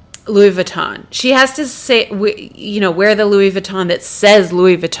Louis Vuitton. She has to say, wear the Louis Vuitton that says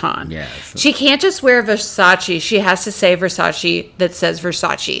Louis Vuitton. Yes. She can't just wear Versace. She has to say Versace that says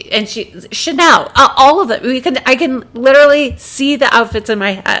Versace. And Chanel, all of them. I can literally see the outfits in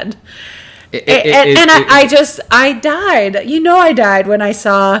my head. I died. I died when I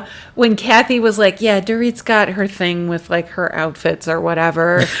saw when Kathy was like, yeah, Dorit's got her thing with like her outfits or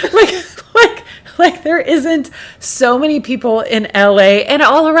whatever. Like there isn't so many people in LA and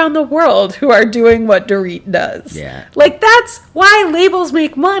all around the world who are doing what Dorit does. Yeah. Like that's why labels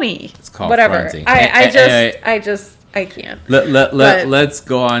make money. It's called whatever. Fronting. I can't. Let's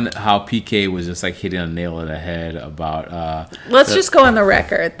go on how PK was just like hitting a nail on the head about let's just go on the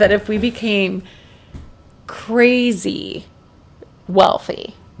record that if we became crazy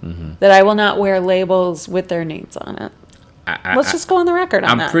wealthy, that I will not wear labels with their names on it. Let's just go on the record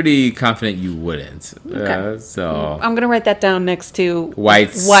on that. I'm pretty confident you wouldn't. Okay. So I'm going to write that down next to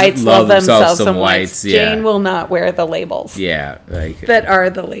whites love themselves some whites. Yeah. Jane will not wear the labels. Yeah. That are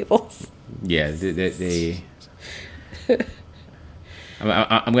the labels. Yeah. They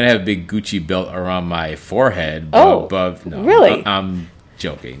I'm going to have a big Gucci belt around my forehead. No, really? I'm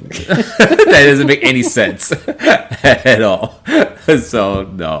joking. That doesn't make any sense at all. So,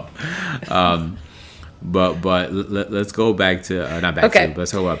 no. let's go back to not back Okay. to, but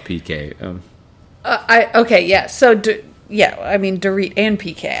let's talk about PK. I mean Dorit and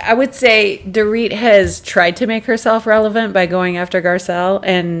PK. I would say Dorit has tried to make herself relevant by going after Garcelle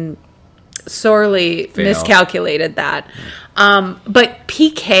and sorely miscalculated that. But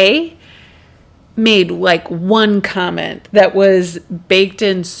PK made like one comment that was baked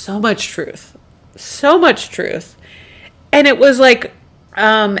in so much truth, and it was like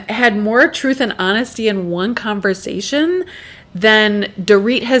had more truth and honesty in one conversation than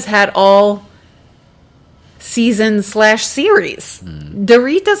Dorit has had all season/series.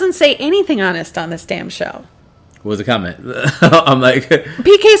 Dorit doesn't say anything honest on this damn show. What was the comment? I'm like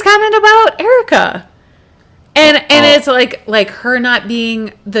PK's comment about Erica. And it's like her not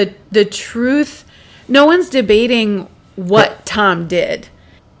being the truth. No one's debating what Tom did.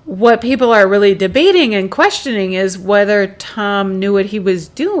 What people are really debating and questioning is whether Tom knew what he was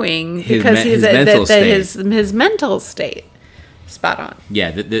doing because his mental state. Spot on.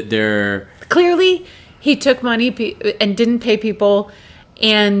 Yeah, they're clearly he took money and didn't pay people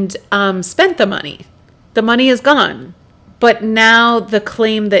and spent the money. The money is gone. But now the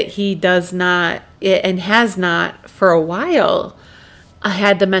claim that he does not and has not for a while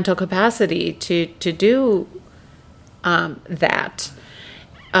had the mental capacity to do that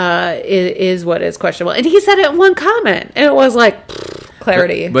is what is questionable. And he said it in one comment. And it was like,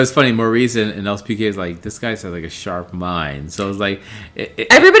 clarity. But it's funny, Maurice and LPK is like, this guy has like a sharp mind. So it's like...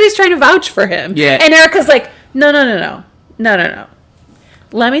 everybody's trying to vouch for him. Yeah. And Erica's like, no.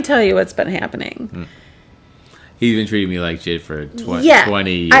 Let me tell you what's been happening. He's been treating me like shit for 20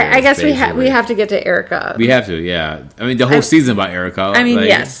 years. I guess we have to get to Erica. We have to, yeah. I mean, the whole season about Erica. I mean,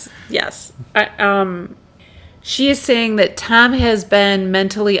 yes. She is saying that Tom has been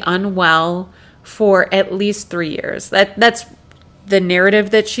mentally unwell for at least 3 years. That's the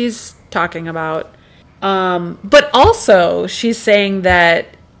narrative that she's talking about. But also, she's saying that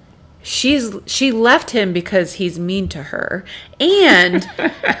she left him because he's mean to her, and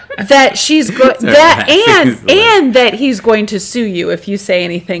that that he's going to sue you if you say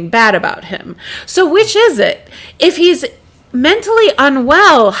anything bad about him. So which is it? If he's mentally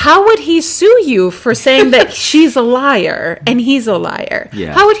unwell, how would he sue you for saying that she's a liar and he's a liar?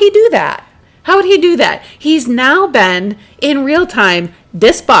 Yeah. How would he do that? He's now been in real time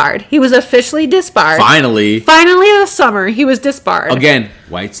disbarred. He was officially disbarred. Finally this summer, he was disbarred. Again,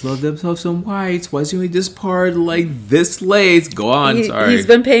 whites love themselves some whites. Why is he only disbarred like this late? Go on, sorry. He's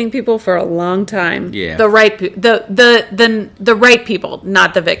been paying people for a long time. Yeah. The right right people,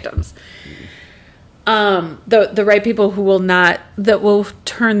 not the victims. The right people who will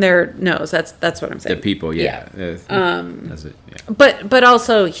turn their nose. That's what I'm saying. The people, yeah. That's it. Yeah. But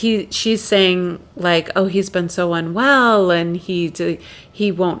also she's saying like, oh, he's been so unwell and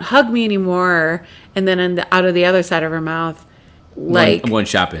he won't hug me anymore. And then out of the other side of her mouth, like I'm going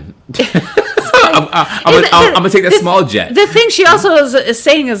shopping. I'm gonna take that small jet. The thing she also is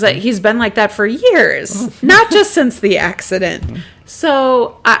saying is that he's been like that for years, not just since the accident.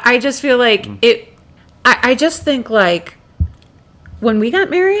 So I just feel like it. I just think like when we got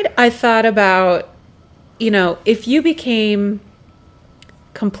married, I thought about, if you became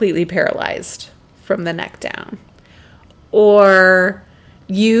completely paralyzed from the neck down, or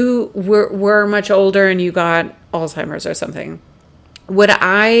you were much older and you got Alzheimer's or something,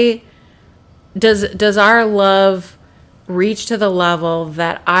 does our love reach to the level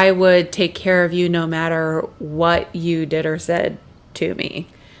that I would take care of you no matter what you did or said to me?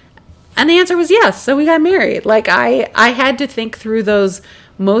 And the answer was yes. So we got married. Like I had to think through those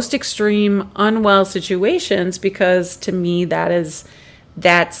most extreme unwell situations because to me that's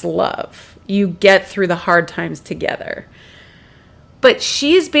love. You get through the hard times together. But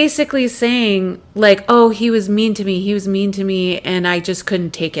she's basically saying like, oh, he was mean to me and I just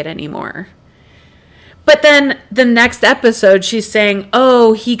couldn't take it anymore. But then the next episode she's saying,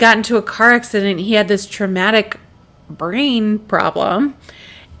 oh, he got into a car accident. He had this traumatic brain problem.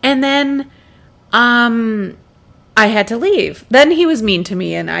 And then I had to leave. Then he was mean to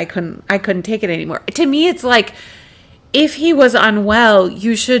me and I couldn't take it anymore. To me, it's like if he was unwell,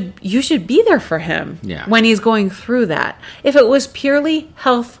 you should be there for him when he's going through that. If it was purely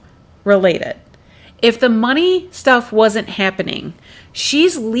health related, if the money stuff wasn't happening,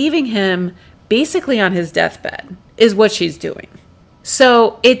 she's leaving him basically on his deathbed is what she's doing.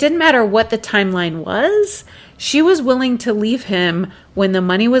 So it didn't matter what the timeline was. She was willing to leave him when the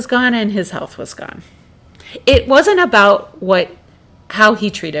money was gone and his health was gone. It wasn't about how he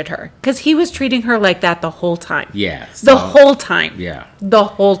treated her, because he was treating her like that the whole time. Yeah. The whole time. Yeah. The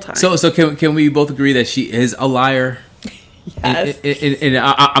whole time. So can we both agree that she is a liar? Yes. And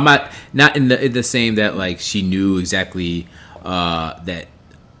I'm not in the same that like she knew exactly that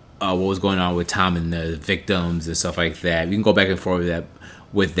what was going on with Tom and the victims and stuff like that. We can go back and forth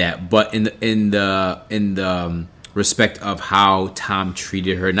with that, but in the respect of how Tom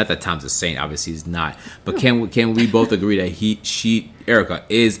treated her. Not that Tom's a saint, obviously he's not. But can we both agree that Erica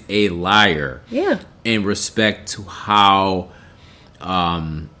is a liar? Yeah. In respect to how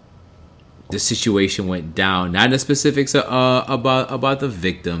the situation went down, not in the specifics about the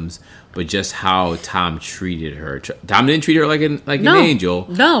victims, but just how Tom treated her. Tom didn't treat her like an angel.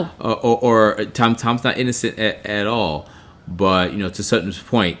 No. Or Tom's not innocent at all. But to Sutton's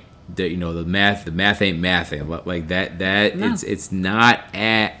point, that the math ain't mathing like that. No. It's not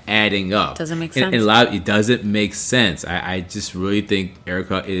adding up. Doesn't make sense. And it doesn't make sense. I just really think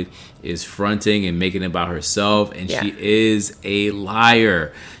Erica is fronting and making it about herself, and she is a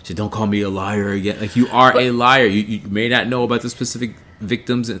liar. She don't call me a liar again. Like, you are a liar. You may not know about the specific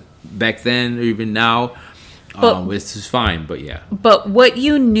victims back then or even now, which is fine. But yeah. But what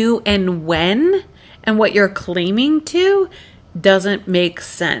you knew and when, and what you're claiming to, doesn't make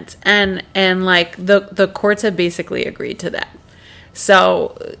sense. And like the courts have basically agreed to that.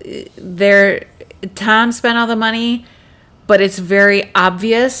 So Tom spent all the money, but it's very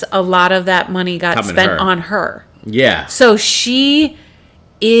obvious a lot of that money got spent on her. Yeah. So she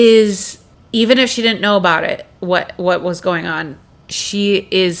is, even if she didn't know about it, what was going on, she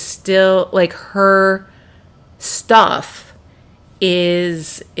is still, like, her stuff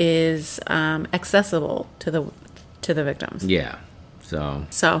is accessible to the victims. Yeah.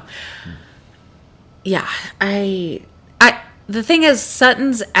 So yeah, the thing is,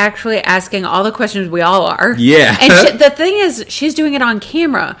 Sutton's actually asking all the questions we all are. Yeah. And the thing is, she's doing it on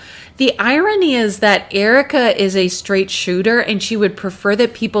camera. The irony is that Erica is a straight shooter, and she would prefer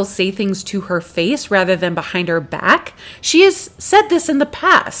that people say things to her face rather than behind her back. She has said this in the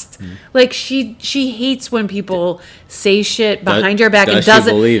past. Like, she hates when people say shit behind her back and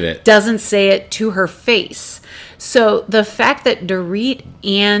doesn't say it to her face. So the fact that Dorit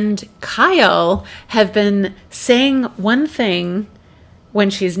and Kyle have been saying one thing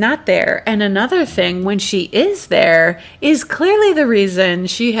when she's not there and another thing when she is there is clearly the reason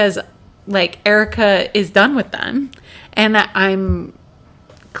she has, like, Erica is done with them. And I'm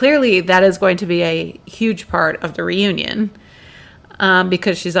clearly that is going to be a huge part of the reunion,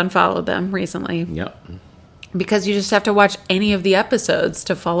 because she's unfollowed them recently. Yep. Because you just have to watch any of the episodes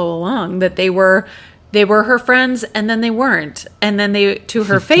to follow along that they were her friends, and then they weren't. And then they, to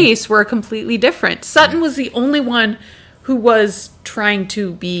her face, were completely different. Sutton was the only one who was trying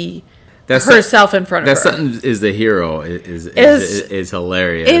to be herself in front of her. That Sutton is the hero is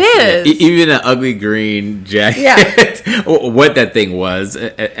hilarious. It is. Yeah. Even an ugly green jacket, what that thing was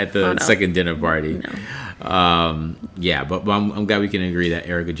at the second dinner party. No. Yeah, but I'm glad we can agree that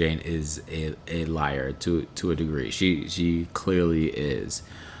Erica Jane is a liar to a degree. She clearly is.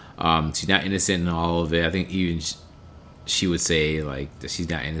 She's not innocent in all of it. I think even she would say, like, that she's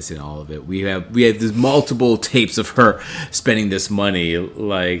not innocent in all of it. We have there's multiple tapes of her spending this money,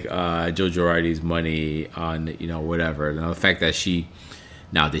 like Joe Girardi's money on whatever. Now, the fact that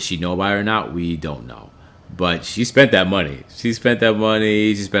did she know about it or not, we don't know. But she spent that money. She spent it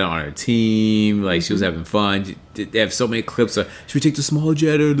on her team. Like, she was having fun. They have so many clips of, should we take the small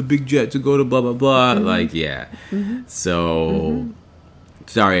jet or the big jet to go to blah blah blah? Like, yeah. So.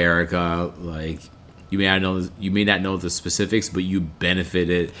 Sorry, Erica. Like, you may not know the specifics, but you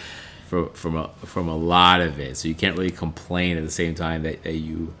benefited from a lot of it. So you can't really complain at the same time that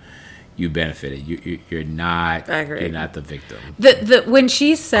you benefited. You're not the victim. When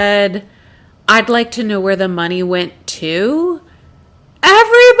she said, "I'd like to know where the money went to,"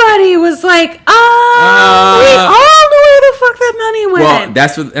 everybody was like, we all know where the fuck that money went. Well,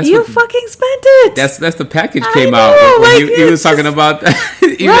 that's what fucking spent it. That's the package came out when he was talking about that.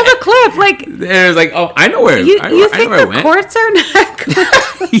 Roll the clip, like, and it was like, oh, I know where. You I think know where the courts are not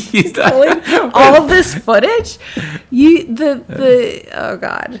pulling all of this footage? Oh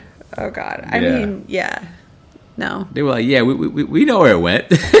god. I mean, yeah. No. They were like, yeah, we know where it went.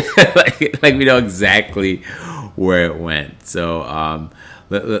 like we know exactly where it went. So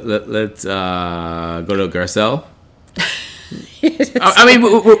let's go to Garcelle. I mean,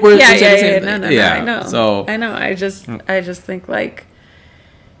 we're no, I know. So I know. I just think, like,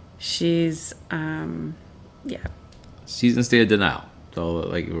 she's she's in a state of denial. So,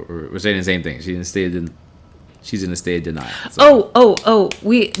 like, we're saying the same thing. She's in a state of denial. So.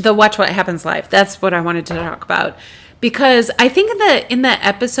 The Watch What Happens Live. That's what I wanted to talk about, because I think in the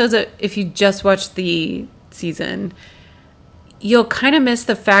episodes, if you just watch the season, you'll kind of miss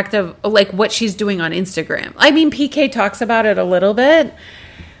the fact of like what she's doing on Instagram. I mean, PK talks about it a little bit,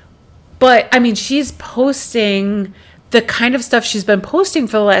 but I mean, she's posting the kind of stuff she's been posting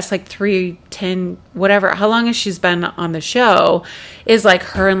for the last like 10, whatever, how long has she's been on the show, is like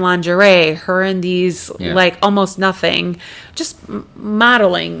her in lingerie, her in these like almost nothing, just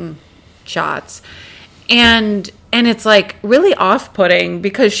modeling shots. And it's like really off-putting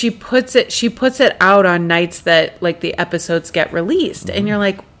because she puts it out on nights that like the episodes get released. And you're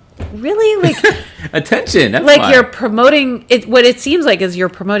like, really? Like attention. That's like why. You're promoting it. What it seems like is you're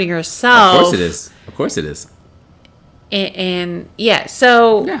promoting yourself. Of course it is. And yeah,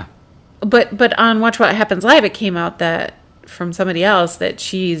 so yeah. But on Watch What Happens Live, it came out that from somebody else that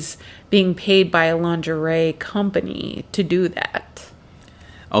she's being paid by a lingerie company to do that.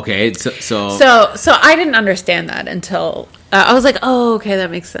 Okay, so I didn't understand that until I was like, oh, okay,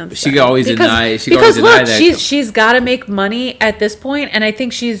 that makes sense. She could always deny. Because look, she's got to make money at this point, and I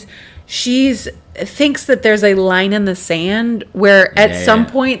think she's thinks that there's a line in the sand where at some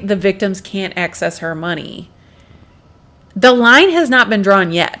point the victims can't access her money. The line has not been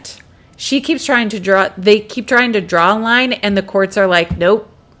drawn yet. She keeps trying to draw. They keep trying to draw a line, and the courts are like,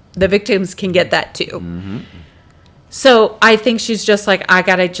 nope, the victims can get that too. Mm-hmm. So I think she's just like, I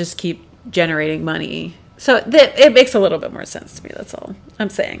gotta just keep generating money. So it makes a little bit more sense to me. That's all I'm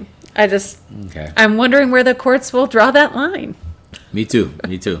saying. I'm wondering where the courts will draw that line. Me too.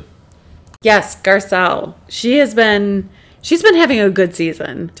 Yes, Garcelle. She's been having a good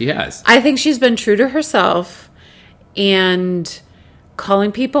season. She has. I think she's been true to herself and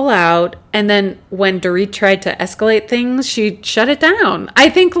calling people out. And then when Dorit tried to escalate things, she shut it down. I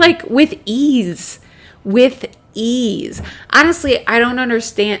think like with ease. Honestly, I don't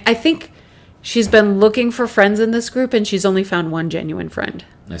understand. I think she's been looking for friends in this group and she's only found one genuine friend.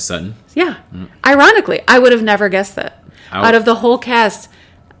 That's Sutton? Yeah. Ironically, I would have never guessed that. Out of the whole cast,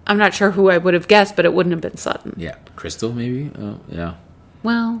 I'm not sure who I would have guessed, but it wouldn't have been Sutton. Yeah. Crystal, maybe? Yeah.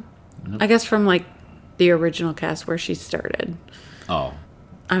 Well, I guess from like the original cast where she started. Oh.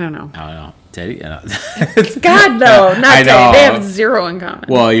 I don't know. Teddy? God, no. Not Teddy. They have zero in common.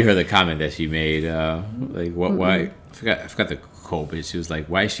 Well, you heard the comment that she made. Like, what? Why? I forgot the quote, but she was like,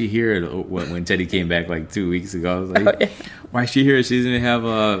 why is she here? When Teddy came back like 2 weeks ago. I was like, why is she here? She doesn't even have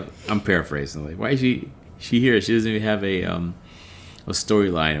a... I'm paraphrasing. Like, why is she here? She doesn't even have a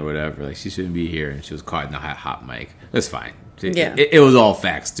storyline or whatever. Like, she shouldn't be here. And she was caught in the hot mic. That's fine. It was all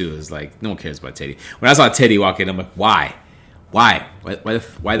facts, too. It's like, no one cares about Teddy. When I saw Teddy walk in, I'm like, why? Why the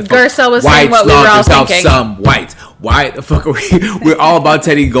fuck? Garcelle was saying what we were all thinking. Some white. Why the fuck are we? We're all about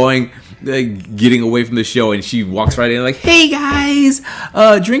Teddy getting away from the show, and she walks right in like, "Hey guys,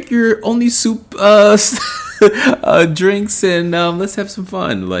 drink your only soup drinks, and let's have some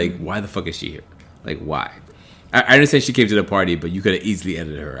fun." Like, why the fuck is she here? Like, why? I understand she came to the party, but you could have easily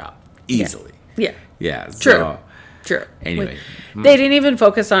edited her out. Easily. Yeah. True. Anyway, they didn't even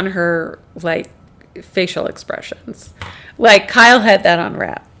focus on her like facial expressions. Like Kyle had that on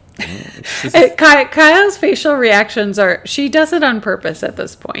wrap. Kyle's facial reactions she does it on purpose at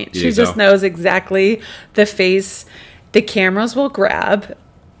this point. She just knows exactly the face the cameras will grab,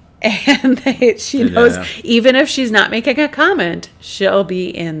 and she knows even if she's not making a comment, she'll be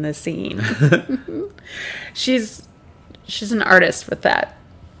in the scene. She's an artist with that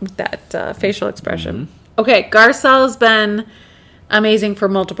facial expression. Mm-hmm. Okay, Garcelle's been amazing for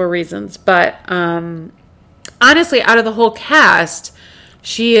multiple reasons, but honestly, out of the whole cast,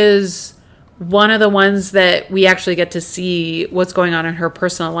 she is one of the ones that we actually get to see what's going on in her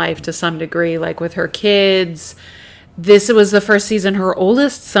personal life to some degree, like with her kids. This was the first season her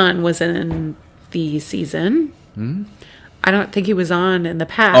oldest son was in the season. Mm-hmm. I don't think he was on in the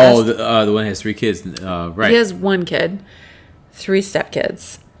past. Oh, the one that has 3 kids, right? He has 1 kid, 3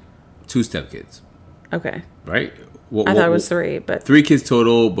 stepkids. 2 stepkids. Okay. Right? I thought it was 3, but 3 kids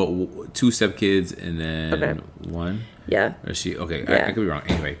total, but 2 stepkids, and then 1. Yeah. Or she? Okay, yeah. I could be wrong.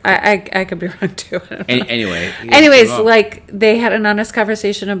 Anyway, I could be wrong too. Anyways, like they had an honest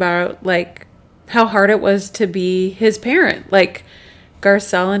conversation about like how hard it was to be his parent. Like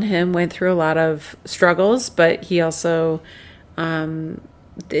Garcelle and him went through a lot of struggles, but he also,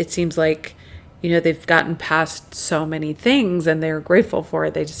 it seems like, they've gotten past so many things and they're grateful for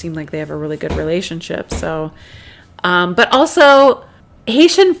it. They just seem like they have a really good relationship. So, but also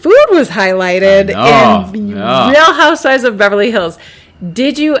Haitian food was highlighted in Real Housewives of Beverly Hills.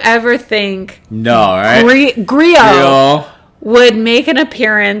 Did you ever think Griot would make an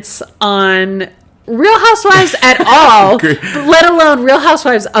appearance on Real Housewives at all, let alone Real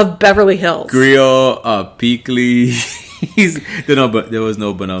Housewives of Beverly Hills? Griot, Peakley. There was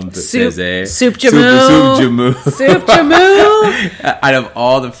no Bonhomme Soup Soup Jamoo. Jamoo. Soup Jamoo. Out of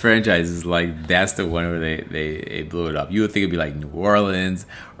all the franchises, like that's the one where they blew it up. You would think it'd be like New Orleans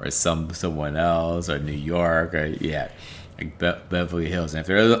or someone else or New York or like Beverly Hills. And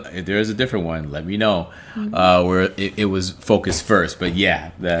if there is a different one, let me know where it was focused first. But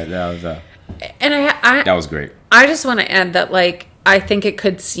yeah, that was And that was great. I just want to add that, like, I think it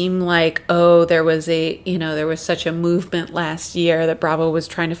could seem like, oh, there was such a movement last year that Bravo was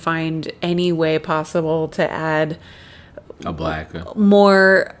trying to find any way possible to add A black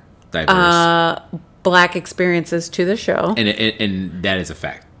more diverse black experiences to the show. and that is a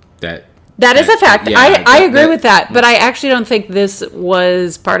fact. That is a fact. Yeah, I agree with that, but I actually don't think this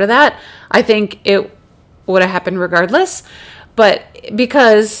was part of that. I think it would have happened regardless, but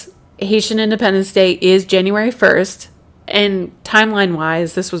because Haitian Independence Day is January 1st, and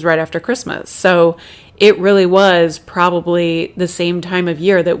timeline-wise, this was right after Christmas. So it really was probably the same time of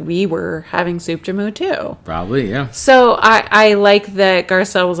year that we were having Soup Jamoo too. Probably, yeah. So I like that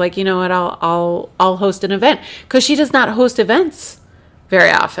Garcelle was like, you know what, I'll host an event. Because she does not host events very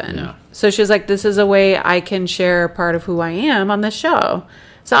often. No. So she was like, this is a way I can share part of who I am on this show.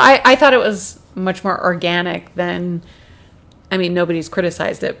 So I thought it was much more organic than... I mean, nobody's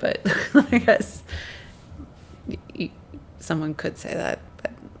criticized it, but I guess someone could say that,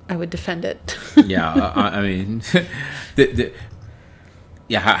 but I would defend it. Yeah, I mean,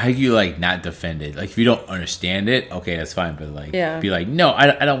 how you like not defend it? Like, if you don't understand it, okay, that's fine. But like, be like, no,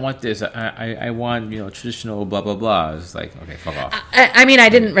 I don't want this. I want traditional blah blah blah. It's like, okay, fuck off. I mean, I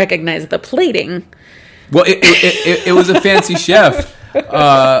didn't recognize the plating. Well, it was a fancy chef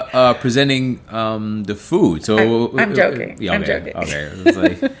presenting the food. So I'm joking. Yeah, I'm okay, joking. Okay, it's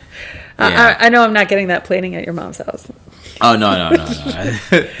like, yeah. I know I'm not getting that plating at your mom's house. Oh no!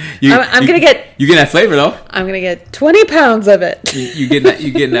 I'm gonna get. You get that flavor though. I'm gonna get 20 pounds of it. You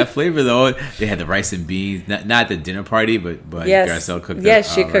getting that flavor though. They had the rice and beans, not at the dinner party, but yes. Garcelle cooked.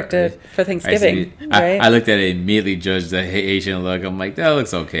 Yes, she cooked it for Thanksgiving. Right? I looked at it, immediately judged the Haitian look. I'm like, that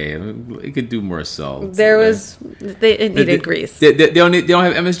looks okay. It could do more salt. It needed grease. They don't have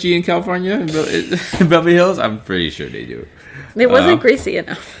MSG in California in Beverly Hills. I'm pretty sure they do. It wasn't greasy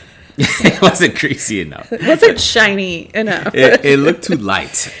enough. It wasn't greasy enough. It wasn't shiny enough. It looked too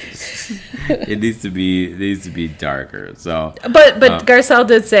light. It needs to be darker. So, but Garcelle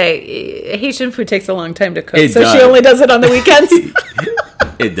did say Haitian food takes a long time to cook, so does. she only does it on the weekends.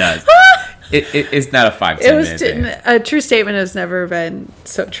 It does. It's not a 5-10 minute thing. A true statement has never been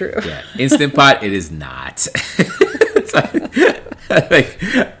so true. Yeah, Instant Pot. It is not. It's like,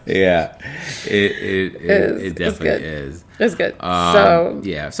 yeah, it definitely is. It's good.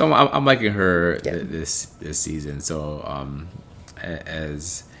 So I'm liking her this season. So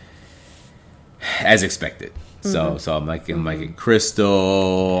as expected. So I'm liking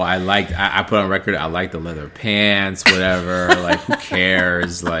Crystal. I put on record. I like the leather pants. Whatever. Like, who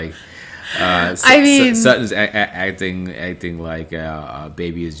cares? Like. Sutton's acting like a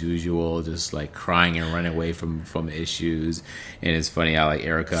baby as usual, just like crying and running away from issues. And it's funny how like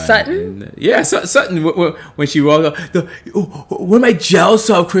Erica Sutton, Sutton when she walked up, what am I jealous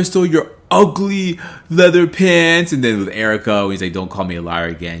of, Crystal? Your ugly leather pants. And then with Erica, when he's like, don't call me a liar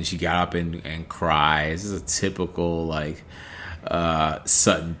again, she got up and cries. This is a typical like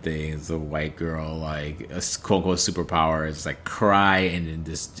Sutton thing. It's a white girl, like a quote unquote superpower. It's like cry and then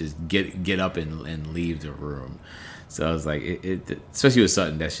just get up and leave the room. So I was like, it especially with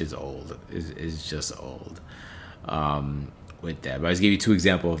Sutton, that shit's old. It's just old. With that, but I just gave you two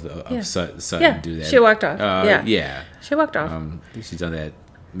examples of Sutton do that. She walked off. She walked off. I think she's done that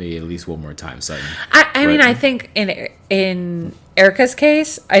maybe at least one more time, Sutton. I mean, I think in Erica's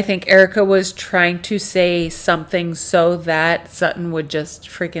case, I think Erica was trying to say something so that Sutton would just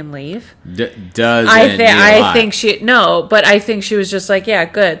freaking leave. I think she was just like, yeah,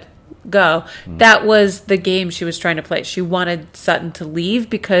 good, go. That was the game she was trying to play. She wanted Sutton to leave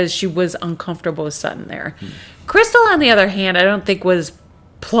because she was uncomfortable with Sutton there. Crystal, on the other hand, I don't think was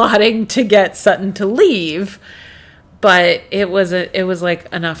plotting to get Sutton to leave. But it was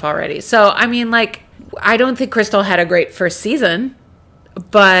like enough already. So I mean, like, I don't think Crystal had a great first season,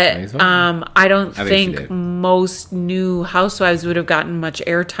 but I don't think most new housewives would have gotten much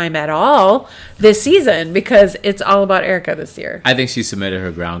airtime at all this season because it's all about Erica this year. I think she submitted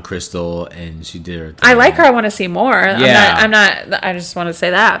her ground, Crystal, and she did her thing. I like her. I want to see more. Yeah. I'm not. I just want to say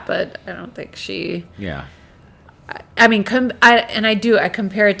that, but I don't think she. Yeah. I mean, I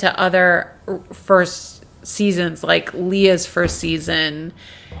compare it to other first seasons, like Leah's first season,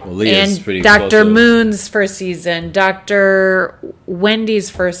 and Dr. Moon's first season, Dr. Wendy's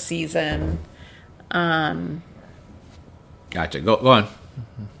first season. Gotcha. Go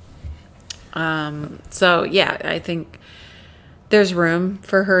on. So yeah, I think there's room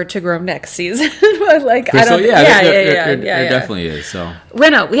for her to grow next season. But like, I don't. There definitely is. So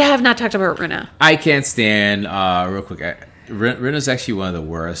Rinna, we have not talked about Rinna. I can't stand. Real quick, Rinna's actually one of the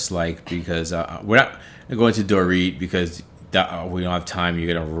worst. Like because we're not going to Dorit because we don't have time.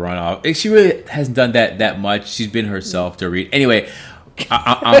 You're gonna run off. She really hasn't done that much. She's been herself, Dorit. Anyway,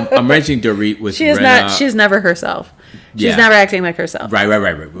 I'm mentioning Dorit with she is Rinna. not. She's never herself. She's never acting like herself. Right.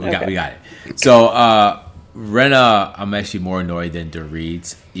 We got it. So Rinna, I'm actually more annoyed than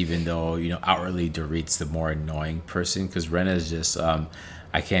Dorit, even though outwardly Dorit's the more annoying person because Rinna is just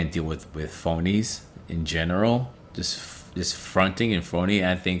I can't deal with phonies in general. Just fronting and phony.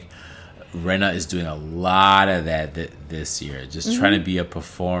 And I think Rinna is doing a lot of that this year. Just trying to be a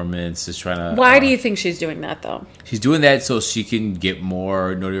performance. Just trying to. Why do you think she's doing that though? She's doing that so she can get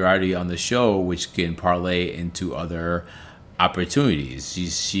more notoriety on the show, which can parlay into other opportunities.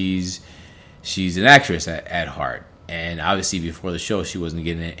 She's an actress at heart, and obviously before the show she wasn't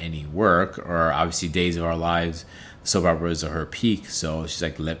getting any work, or obviously Days of Our Lives, soap operas are her peak. So she's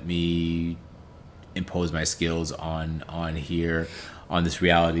like, let me impose my skills on here on this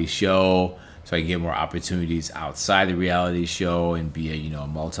reality show, so I can get more opportunities outside the reality show and be a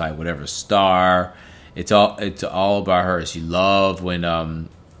multi whatever star. It's all about her. She loved when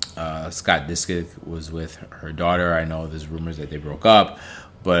Scott Disick was with her daughter. I know there's rumors that they broke up,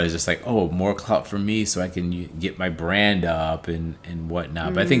 but it's just like, oh, more clout for me so I can get my brand up and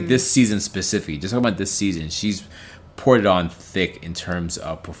whatnot. But I think this season specifically, just talking about this season, she's poured it on thick in terms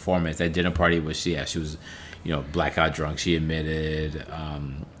of performance. That dinner party she was, blackout drunk. She admitted,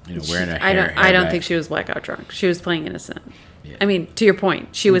 wearing her hair. I don't think she was blackout drunk. She was playing innocent. Yeah. I mean, to your point,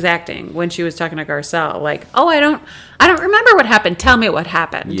 she was acting when she was talking to Garcelle. Like, oh, I don't remember what happened. Tell me what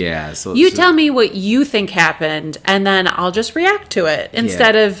happened. Yeah. So tell me what you think happened, and then I'll just react to it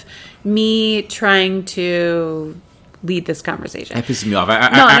instead of me trying to lead this conversation. That pisses me off.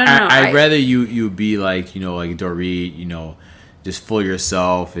 I'd rather you be like, like Dorit, just fool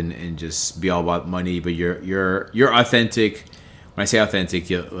yourself and just be all about money, but you're authentic. When I say authentic,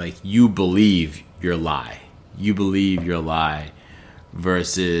 you believe your lie. You believe your lie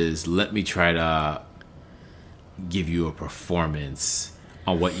versus let me try to give you a performance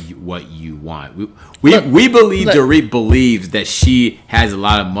on what you want. We believe Dorit believes that she has a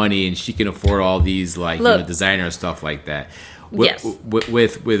lot of money and she can afford all these designer stuff like that. Yes.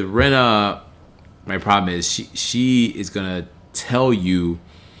 With Rinna, my problem is she is gonna tell you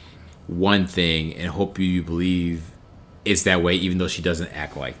one thing and hope you believe it's that way, even though she doesn't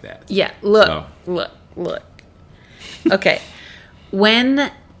act like that. Yeah. Look. Okay.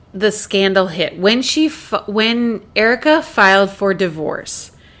 When the scandal hit, when Erica filed for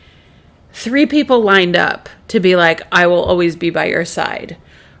divorce, 3 people lined up to be like, I will always be by your side.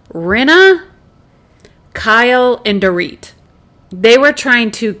 Rinna, Kyle, and Dorit. They were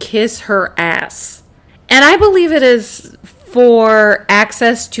trying to kiss her ass. And I believe it is for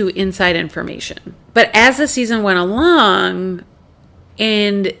access to inside information. But as the season went along,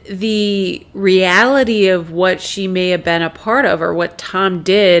 and the reality of what she may have been a part of or what Tom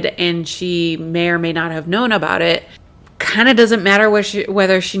did and she may or may not have known about it, kind of doesn't matter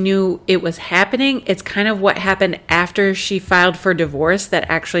whether she knew it was happening. It's kind of what happened after she filed for divorce that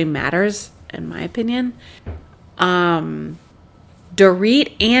actually matters, in my opinion. Dorit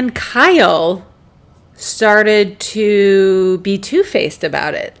and Kyle started to be two-faced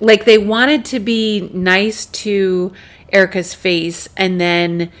about it. Like, they wanted to be nice to Erica's face and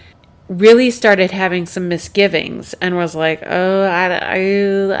then really started having some misgivings and was like, oh,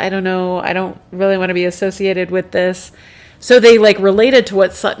 I don't know. I don't really want to be associated with this. So they related to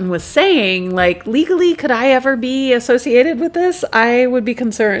what Sutton was saying, like, legally, could I ever be associated with this? I would be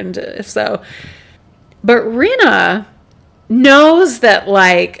concerned if so. But Rinna knows that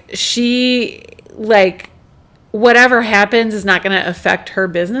she whatever happens is not going to affect her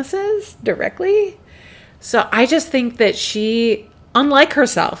businesses directly. So I just think that she, unlike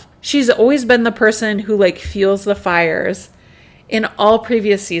herself, she's always been the person who feels the fires in all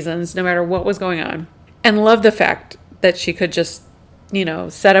previous seasons, no matter what was going on, and love the fact that she could just,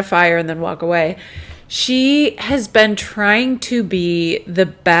 set a fire and then walk away. She has been trying to be the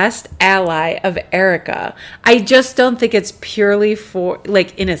best ally of Erica. I just don't think it's purely for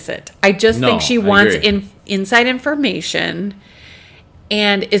innocent. I just think she wants inside information.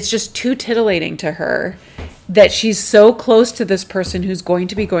 And it's just too titillating to her that she's so close to this person who's going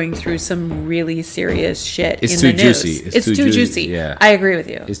to be going through some really serious shit in the news. It's too juicy. It's too juicy. Yeah. I agree with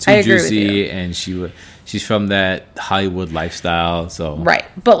you. It's too juicy, and she's from that Hollywood lifestyle. So Right.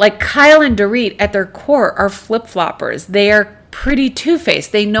 But like Kyle and Dorit at their core are flip-floppers. They are pretty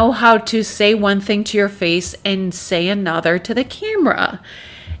two-faced. They know how to say one thing to your face and say another to the camera.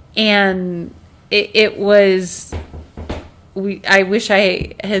 And it was... I wish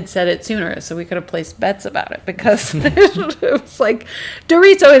I had said it sooner so we could have placed bets about it, because it was like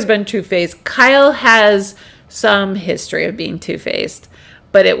Dorit's always been two-faced. Kyle has some history of being two-faced,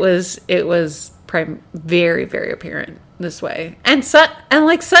 but it was very, very apparent this way. And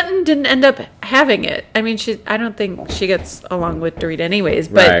Sutton didn't end up having it. I mean, I don't think she gets along with Dorit anyways,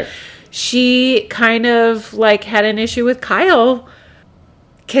 but Right. she kind of like had an issue with Kyle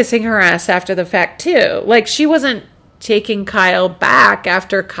kissing her ass after the fact too. Like, she wasn't taking Kyle back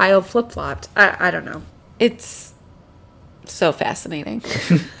after Kyle flip-flopped. I don't know. It's so fascinating.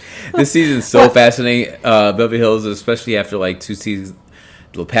 this season's so fascinating. Beverly Hills, especially after like 2 seasons,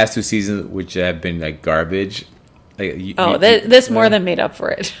 the past 2 seasons, which have been like garbage. Like, this more than made up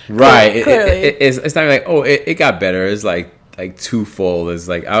for it. Right. Clearly. It's not like, oh, it got better. It's like twofold. It's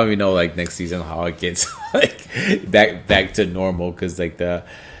like, I don't even know like next season how it gets like back to normal, because like the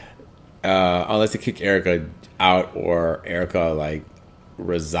unless they kick Erica out or Erica like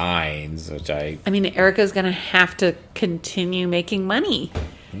resigns, which I mean, Erica's going to have to continue making money.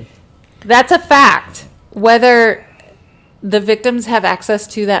 That's a fact. Whether the victims have access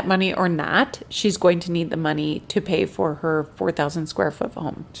to that money or not, she's going to need the money to pay for her 4,000 square foot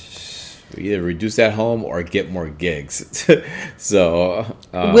home. either reduce that home or get more gigs. So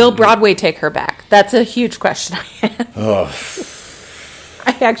will Broadway take her back? That's a huge question I have.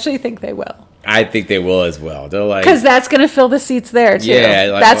 I actually think they will. I think they will as well. They're like, because that's going to fill the seats there too. Yeah,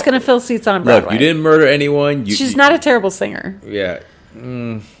 like, that's going to fill seats on Broadway. Look, you didn't murder anyone. She's not a terrible singer. Yeah.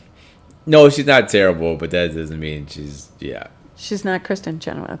 No, she's not terrible, but that doesn't mean she's, yeah. She's not Kristen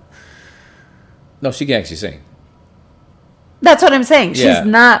Chenoweth. No, she can actually sing. That's what I'm saying. Yeah. She's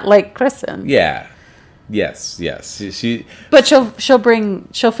not like Kristen. Yeah. Yes. She But she'll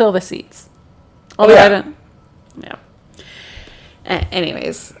fill the seats. Oh, Although yeah. I don't. Yeah.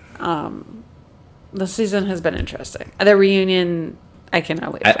 Anyways, the season has been interesting. The reunion, I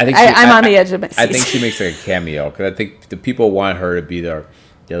cannot wait. I'm on the edge of my seat. I think she makes like a cameo because I think the people want her to be there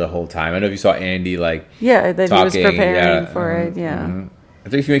the whole time. I don't know if you saw Andy like that talking, he was preparing for it. Yeah. Mm-hmm. I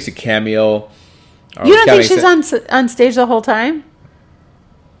think she makes a cameo. You don't think she's on stage the whole time?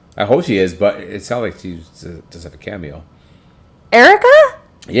 I hope she is, but it sounds like she does have a cameo. Erica?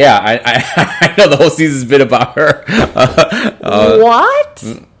 Yeah, I know the whole season's been about her. What?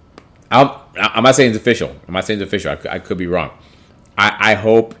 I'm not saying it's official. I could be wrong. I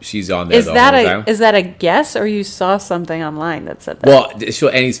hope she's on there. Is that a guess, or you saw something online that said that? Well, it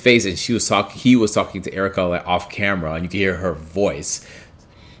showed Annie's face, and he was talking to Erica like off camera, and you could hear her voice.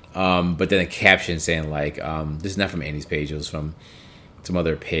 But then a caption saying like, "This is not from Annie's page; it was from some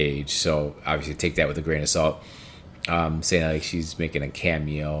other page." So obviously, take that with a grain of salt. Saying like she's making a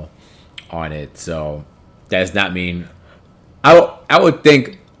cameo on it, so that does not mean. I would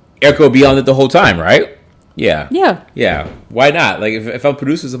think Erica would be on it the whole time, right? Yeah. Why not? Like if I'm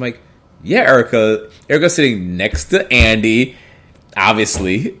producers, I'm like, yeah, Erica's sitting next to Andy,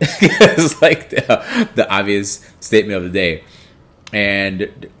 obviously. It's like the obvious statement of the day,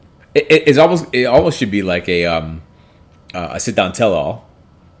 and it almost should be like a sit down tell all.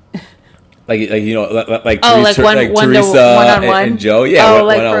 Like you know, like Teresa, one-on-one and Joe,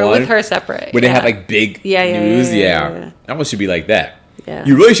 with her separate. Where they have like big news, yeah. Almost should be like that. Yeah.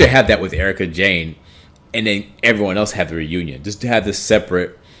 You really should have that with Erica Jane, and then everyone else have the reunion. Just to have this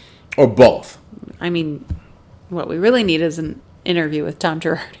separate, or both. I mean, what we really need is an interview with Tom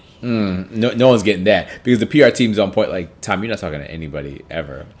Girardi. No one's getting that because the PR team's on point. Like, Tom, you're not talking to anybody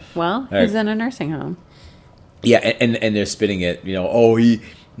ever. Well, he's in a nursing home. Yeah, and they're spinning it. You know, oh he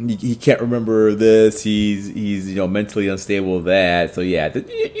can't remember this. He's mentally unstable with that. So yeah,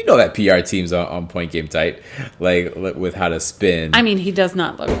 you know that PR team's on point game tight, like with how to spin. I mean, he does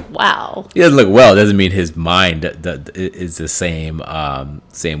not look well. He doesn't look well. Doesn't mean his mind is the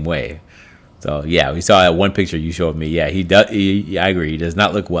same way. So yeah, we saw that one picture you showed me. Yeah, he does. I agree. He does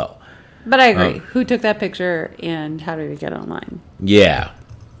not look well. But I agree. Who took that picture and how did it get online? Yeah,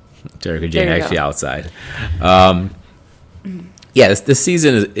 Erica Jane actually outside. Yeah, this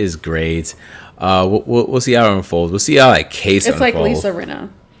season is great. We'll see how it unfolds. We'll see how that case unfolds. It's like Lisa Rinna.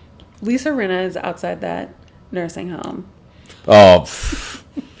 Lisa Rinna is outside that nursing home. Oh,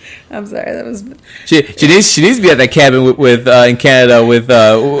 I'm sorry. That was she needs to be at that cabin with in Canada with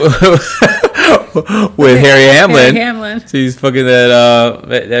Harry Hamlin. Harry Hamlin. She's fucking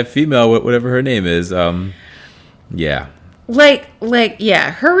that female, whatever her name is. Yeah.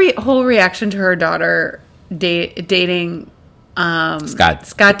 yeah, her whole reaction to her daughter dating Scott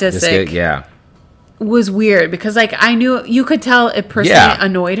Disick yeah. was weird because like I knew you could tell it personally Yeah.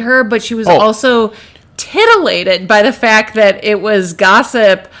 annoyed her, but she was also titillated by the fact that it was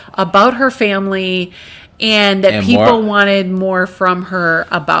gossip about her family and that And people more- wanted more from her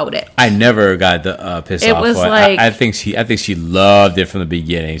about it. I never got the pissed It off. was on it. like- I think she loved it from the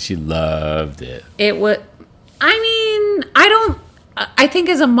beginning. She loved it. It was. I mean, I think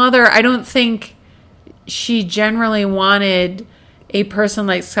as a mother, I don't think she generally wanted a person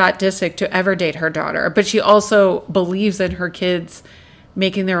like Scott Disick to ever date her daughter, but she also believes in her kids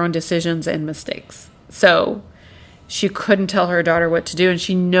making their own decisions and mistakes. So she couldn't tell her daughter what to do, and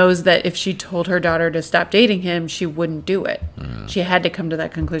she knows that if she told her daughter to stop dating him, she wouldn't do it. She had to come to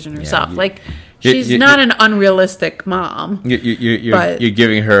that conclusion herself. She's not an unrealistic mom. You're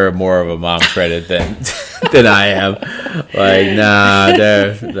giving her more of a mom credit than than I am. Like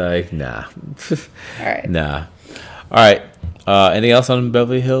nah. All right. Nah. All right. Anything else on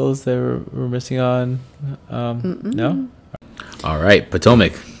Beverly Hills that we're missing on? No. All right,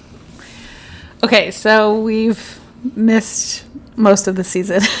 Potomac. Okay, so we've missed most of the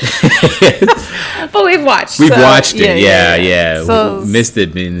season. But we've watched. We've so- watched it. Yeah. So- Missed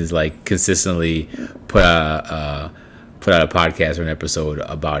it means like consistently put out a podcast or an episode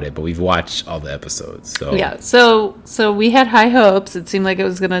about it, but we've watched all the episodes. So Yeah, so we had high hopes. It seemed like it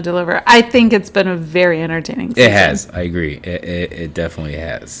was going to deliver. I think it's been a very entertaining season. it has. I agree. It definitely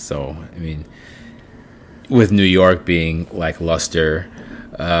has. So I mean, with New York being lackluster,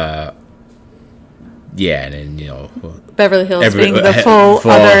 yeah, and then Beverly Hills being the full-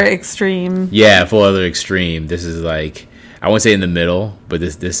 full other extreme. yeah, full other extreme. This is like I won't say in the middle, but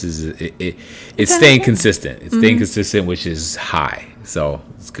this is it's staying consistent. It's staying consistent, which is high. So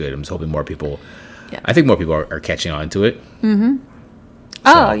it's good. I'm just hoping more people. Yeah. I think more people are catching on to it.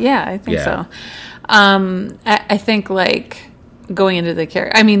 Oh, yeah, I think Yeah. so. I think, like, going into the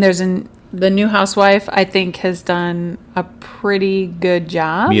character... I mean, the new housewife, I think, has done a pretty good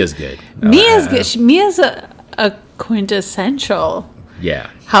job. Mia's good. Mia's good. Mia's a quintessential Yeah.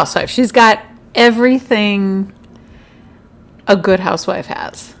 housewife. She's got everything a good housewife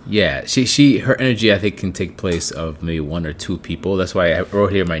has. Yeah, her energy I think can take place of maybe one or two people. That's why I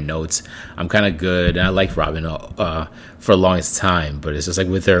wrote here in my notes. I'm kind of good, and I like Robin for the longest time, but it's just like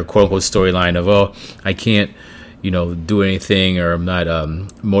with her quote unquote storyline of I can't do anything, or I'm not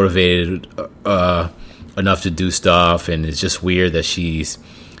motivated enough to do stuff, and it's just weird that she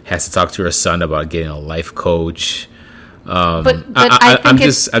has to talk to her son about getting a life coach. But I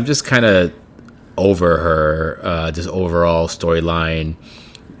think I'm just kind of over her, just overall storyline.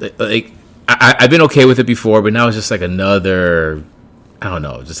 Like I've been okay with it before, but now it's just like another, I don't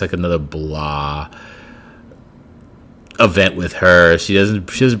know, just like another blah event with her. She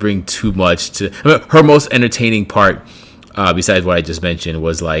doesn't bring too much to. I mean, her most entertaining part, besides what I just mentioned,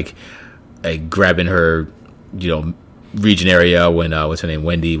 was like grabbing her, region area when what's her name,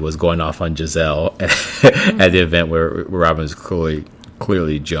 Wendy, was going off on Giselle at the event where Robin was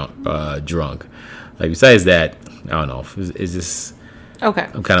clearly drunk. Like besides that, I don't know. Is this okay.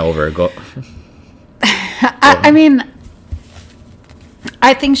 I'm kind of over it. Go. I mean,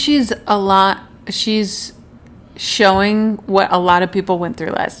 I think she's showing what a lot of people went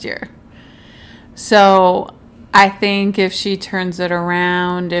through last year. So I think if she turns it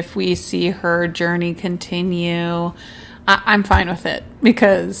around, if we see her journey continue, I'm fine with it.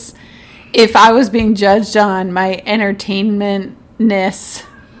 Because if I was being judged on my entertainmentness,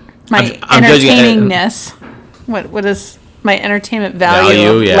 my I'm judging- entertainingness, what is my entertainment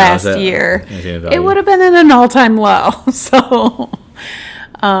value, yeah, last that- year? entertainment It value. would have been at an all-time low. So,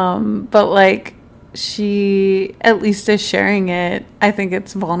 but like she at least is sharing it. I think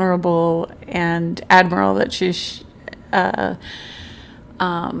it's vulnerable and admirable that she's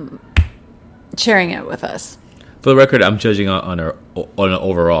sharing it with us. For the record, I'm judging on her on an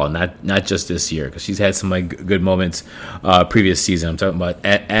overall, not just this year, because she's had some like good moments previous season. I'm talking about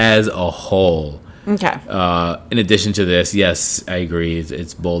as a whole. Okay. In addition to this, yes, I agree.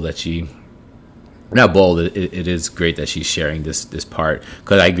 It's bold that she, not bold. It is great that she's sharing this part,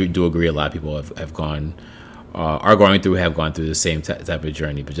 because I do agree. A lot of people have gone through the same type of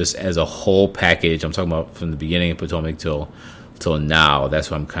journey, but just as a whole package, I'm talking about from the beginning of Potomac till now.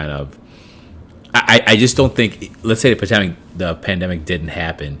 That's what I'm kind of. I just don't think. Let's say the pandemic didn't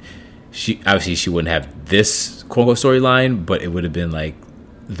happen. She wouldn't have this quote unquote storyline, but it would have been like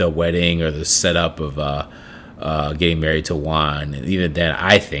the wedding or the setup of getting married to Juan. And even then,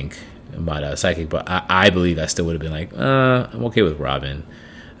 I think I'm not a psychic, but I believe I still would have been like, I'm okay with Robin.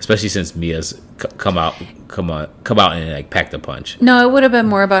 especially since Mia's come out and like packed a punch. No, it would have been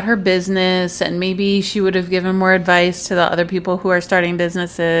more about her business, and maybe she would have given more advice to the other people who are starting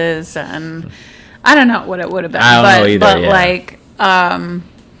businesses, and I don't know what it would have been. I don't know either, but yeah. like,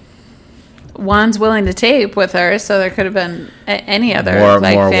 Juan's willing to tape with her, so there could have been any other More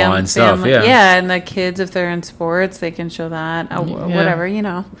family Juan stuff, yeah. Yeah, and the kids, if they're in sports, they can show that. Whatever, you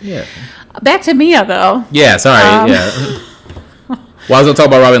know. Yeah. Back to Mia, though. Yeah. Sorry. Yeah. Well, I was gonna talk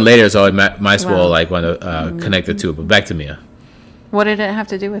about Robin later, so I might as well like want to connect the two. But back to Mia. What did it have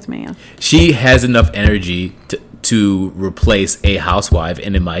to do with Mia? She has enough energy to replace a housewife,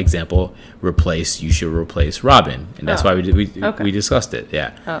 and in my example, you should replace Robin, and that's why we discussed it.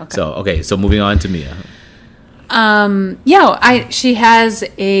 Yeah. Oh, okay. So moving on to Mia. She has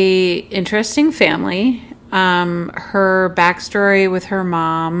a interesting family. Her backstory with her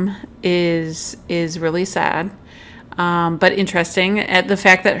mom is really sad. But interesting. The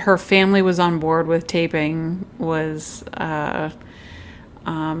fact that her family was on board with taping was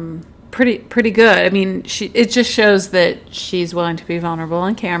pretty good. I mean, it just shows that she's willing to be vulnerable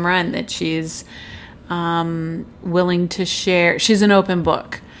on camera, and that she's willing to share. She's an open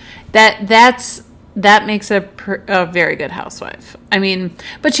book. That makes a very good housewife. I mean,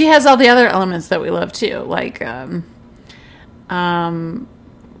 but she has all the other elements that we love too,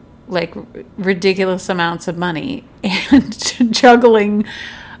 like ridiculous amounts of money and juggling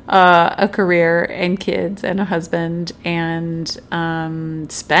a career and kids and a husband and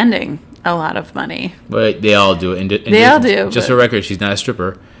spending a lot of money. But they all do. They all do. Just for record, she's not a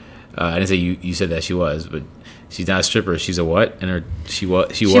stripper. I didn't say you said that she was, but she's not a stripper. She's a what? She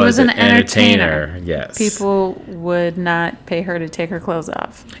was an entertainer. Yes. People would not pay her to take her clothes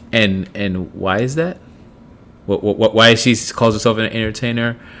off. And why is that? Why she calls herself an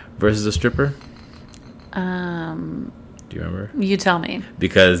entertainer versus a stripper? Do you remember? You tell me.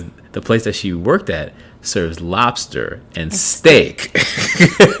 Because the place that she worked at serves lobster and steak.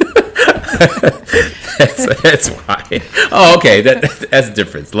 that's why. Oh, okay. That's the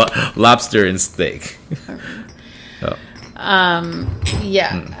difference. Lobster and steak. I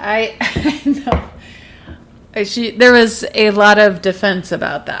know. There was a lot of defense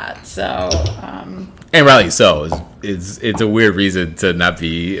about that. So. And rightly so. It's a weird reason to not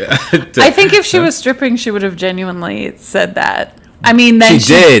be. I think if she was stripping, she would have genuinely said that. I mean, then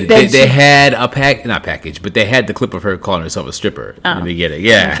she did. They had a package, but they had the clip of her calling herself a stripper in the beginning.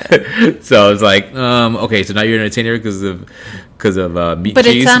 Yeah. Okay. So it's like, okay, so now you're an entertainer because of meat. But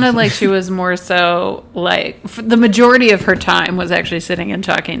cheese? It sounded like she was more so like the majority of her time was actually sitting and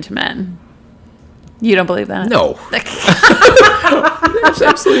talking to men. You don't believe that? No.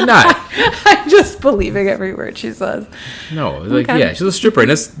 Absolutely not. I'm just believing every word she says. No, like okay. Yeah, she's a stripper, and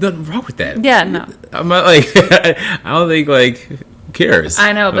there's nothing wrong with that. Yeah, no. I'm not like I don't think like who cares.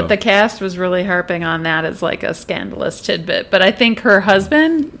 I know, but the cast was really harping on that as like a scandalous tidbit. But I think her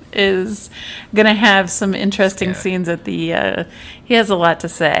husband is gonna have some interesting scenes at the. He has a lot to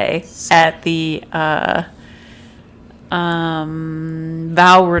say at the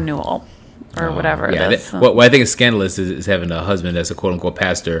vow renewal. Or whatever. Yeah, what I think is scandalous is having a husband that's a quote unquote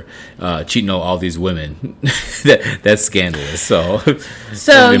pastor cheating on all these women. That's scandalous. So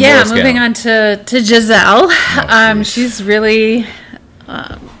yeah, moving on to Giselle. She's really.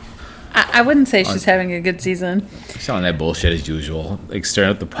 I wouldn't say she's having a good season. She's on that bullshit as usual, like stirring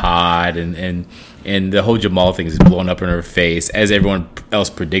up the pot and the whole Jamal thing is blowing up in her face, as everyone else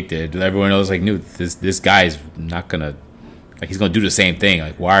predicted. Everyone else like knew this guy's not gonna. Like he's gonna do the same thing.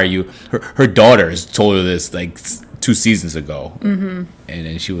 Like, why are you? Her daughters told her this like 2 seasons ago, and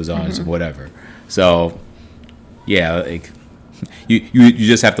then she was on some whatever. So, yeah, like you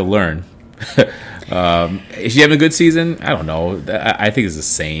just have to learn. Is she having a good season? I don't know. I think it's the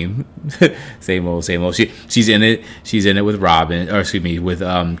same, same old. She's in it. She's in it with Robin, or excuse me, with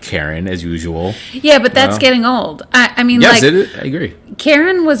Karen as usual. Yeah, but that's getting old. I mean, yes, I agree.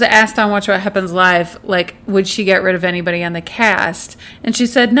 Karen was asked on Watch What Happens Live, like, would she get rid of anybody on the cast? And she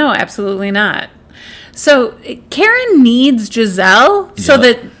said, no, absolutely not. So Karen needs Giselle so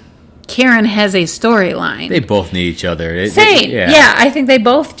that Karen has a storyline. They both need each other. Yeah, I think they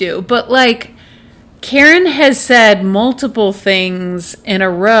both do. But, like, Karen has said multiple things in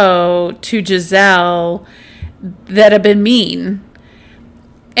a row to Giselle that have been mean.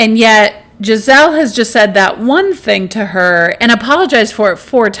 And yet Giselle has just said that one thing to her and apologized for it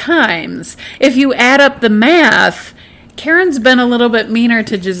 4 times. If you add up the math, Karen's been a little bit meaner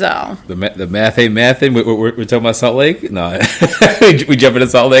to Giselle. The math ain't mathin'. We're talking about Salt Lake? No, we jump into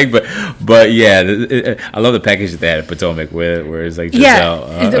Salt Lake, but yeah, I love the package that they had at Potomac where it's like Giselle.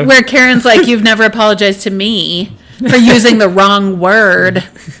 Yeah, where Karen's like, you've never apologized to me. for using the wrong word.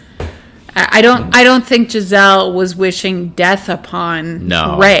 I don't think Giselle was wishing death upon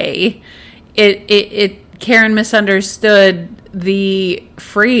Ray. Karen misunderstood the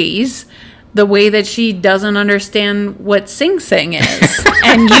phrase the way that she doesn't understand what Sing Sing is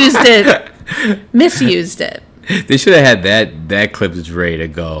and misused it. They should have had that clip that's ready to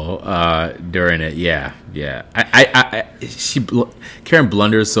go during it. Yeah. Karen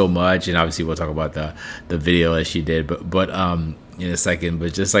blunders so much, and obviously we'll talk about the video that she did, but in a second.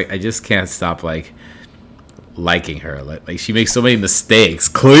 But just like I just can't stop liking her. Like she makes so many mistakes,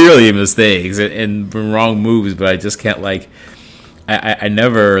 clearly mistakes, and wrong moves. But I just can't I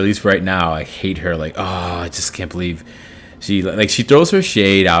never, at least right now, I hate her. I just can't believe she throws her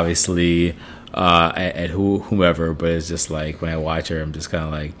shade, obviously. At whomever, but it's just like when I watch her, I'm just kind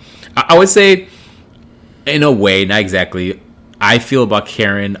of like, I would say, in a way, not exactly. I feel about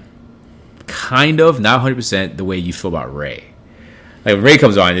Karen, kind of, not 100%, the way you feel about Ray. Like when Ray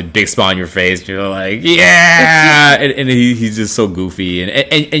comes on, a big smile on your face, you're like, yeah, and he's just so goofy,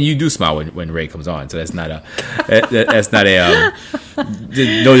 and you do smile when Ray comes on, so that's not a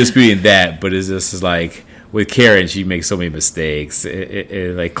no disputing that, but it's just like. With Karen, she makes so many mistakes,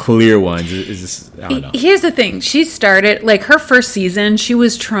 like clear ones. It's just, I don't know. Here's the thing. She started, her first season, she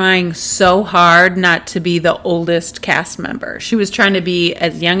was trying so hard not to be the oldest cast member. She was trying to be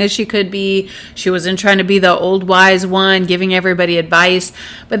as young as she could be. She wasn't trying to be the old wise one, giving everybody advice.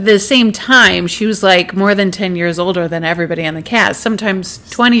 But at the same time, she was more than 10 years older than everybody on the cast, sometimes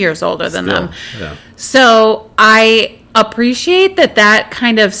 20 years older than them. Yeah. So I appreciate that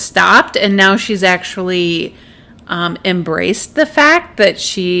kind of stopped, and now she's actually embraced the fact that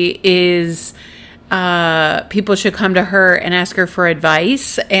she is people should come to her and ask her for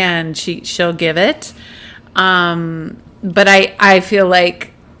advice, and she'll give it, but I feel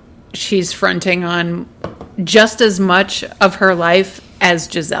like she's fronting on just as much of her life as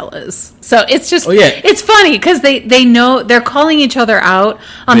Giselle is. So it's just, it's funny because they know they're calling each other out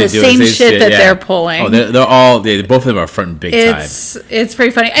on the same shit that they're pulling. Oh, both of them are fronting big time. It's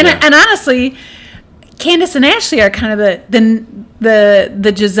pretty funny. And honestly, Candace and Ashley are kind of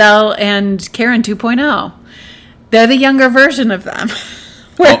the Giselle and Karen 2.0. They're the younger version of them.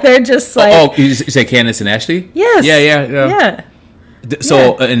 Where they're just you say Candace and Ashley? Yes. Yeah.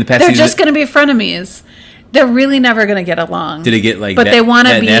 So in the past they're season, just going to be frenemies. They're really never going to get along. Did it get but they want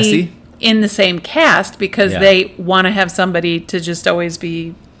to be nasty? In the same cast because they want to have somebody to just always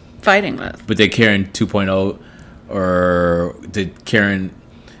be fighting with. But did Karen 2.0 or did Karen...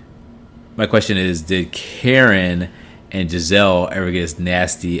 My question is, did Karen and Giselle ever get as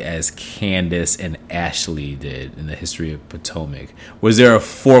nasty as Candace and Ashley did in the history of Potomac? Was there a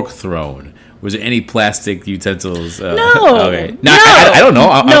fork thrown? Was there any plastic utensils? No. Okay. No. I don't know.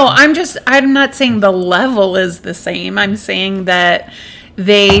 I'm not saying the level is the same. I'm saying that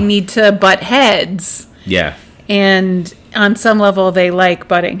they need to butt heads. Yeah. And on some level, they like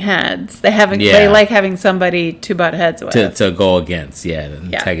butting heads. They like having somebody to butt heads with. To go against, the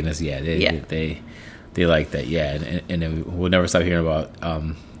antagonist, They like that, and then we'll never stop hearing about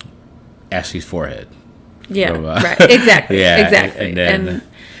Ashley's forehead. Yeah, right. Exactly. Exactly. And then,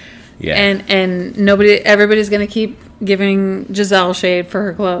 and everybody's going to keep giving Giselle shade for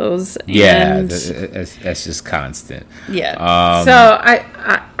her clothes. And that's just constant. Yeah. So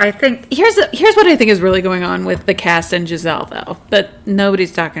I think here's what I think is really going on with the cast and Giselle, though, that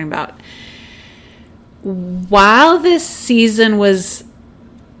nobody's talking about. While this season was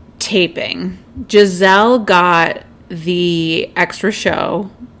taping, Giselle got the extra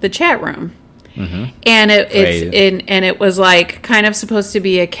show, the chat room. Mm-hmm. And it was kind of supposed to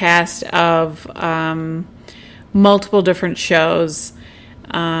be a cast of multiple different shows.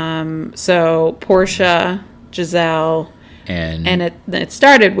 So Portia, Giselle, and it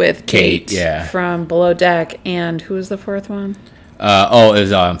started with Kate from Below Deck, and who was the fourth one? It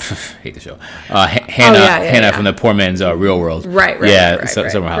was hate the show. Hannah from the Poor Man's Real World. Right.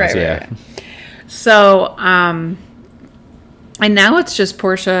 Summer House. Right. So and now it's just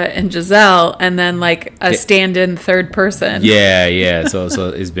Portia and Giselle, and then a stand-in third person. Yeah. So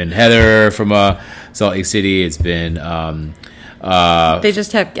it's been Heather from Salt Lake City. It's been they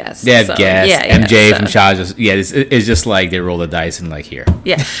just have guests. They have guests. MJ from Shaw. It's just like they roll the dice and here.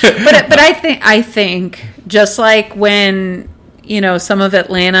 Yeah, but I think just like when some of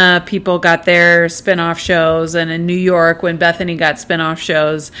Atlanta people got their spin-off shows, and in New York when Bethany got spin-off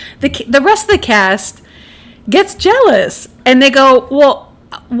shows, the rest of the cast gets jealous, and they go, well,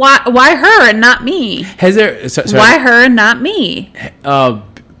 why her and not me? Has there why her and not me?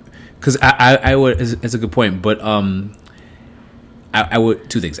 Because I would, it's a good point, but I would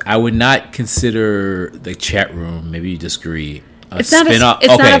two things. I would not consider the chat room. Maybe you disagree. It's not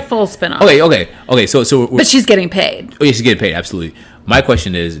a full spinoff. Okay. So but she's getting paid. Oh yeah, she's getting paid. Absolutely. My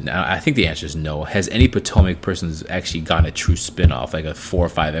question is, I think the answer is no. Has any Potomac persons actually gotten a true spinoff, like a 4 or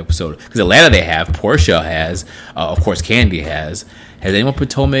 5 episode? Because Atlanta they have, Portia has, of course Candy has. Has anyone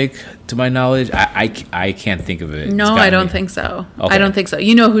Potomac, to my knowledge? I can't think of it. No, I don't think so. Okay. I don't think so.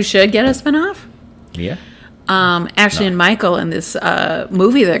 You know who should get a spinoff? Yeah. Ashley and Michael in this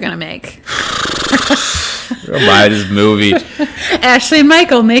movie they're gonna make. Buy this movie. Ashley and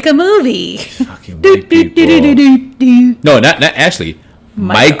Michael make a movie. Fucking white people. No, not Ashley.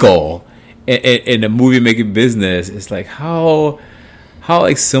 Michael. In the movie making business, it's like how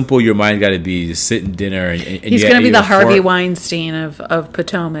like simple your mind got to be, just sitting dinner and he's gonna be the Harvey Weinstein of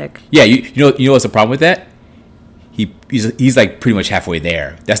Potomac. Yeah, you know what's the problem with that? He's like pretty much halfway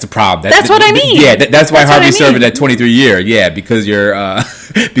there. That's the problem. That's what I mean. Yeah, that's why Harvey's serving that 23 year. Yeah, because you're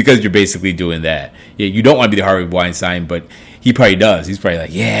because you're basically doing that. Yeah, you don't want to be the Harvey Weinstein, but he probably does. He's probably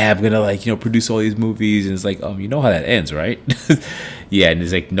like, yeah, I'm gonna produce all these movies, and it's like, you know how that ends, right? Yeah, and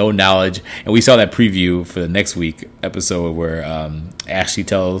there's like no knowledge. And we saw that preview for the next week episode where Ashley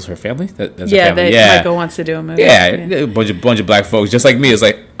tells her family that's her family. Michael wants to do a movie. Yeah, a bunch of black folks just like me. It's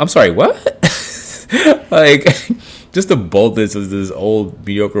like, I'm sorry, what? Like, just the boldness of this old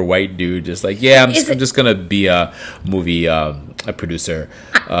mediocre white dude, just like, yeah, I'm just gonna be a movie a producer.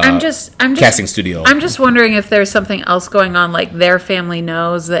 I'm just casting studio. I'm just wondering if there's something else going on. Like their family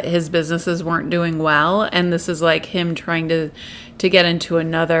knows that his businesses weren't doing well, and this is like him trying to get into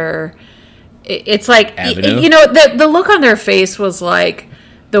another. It's like Avenue? The look on their face was like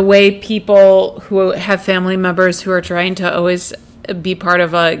the way people who have family members who are trying to always be part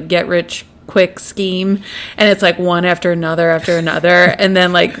of a get rich quick scheme, and it's like one after another and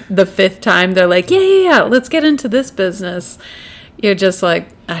then like the 5th time they're like yeah, let's get into this business. You're just like,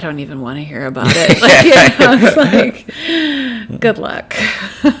 I don't even want to hear about it. It's like, good luck.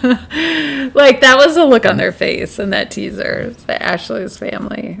 Like that was the look on their face in that teaser, Ashley's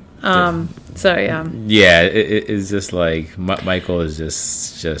family. So yeah, it's just like Michael is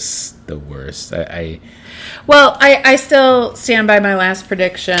just the worst. I still stand by my last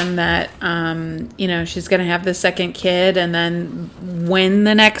prediction that she's going to have the second kid, and then when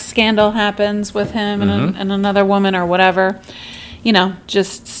the next scandal happens with him and another woman or whatever,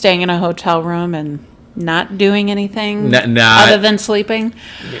 just staying in a hotel room and not doing anything other than sleeping,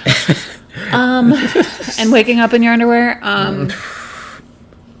 and waking up in your underwear.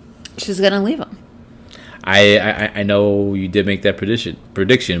 She's going to leave him. I know you did make that prediction,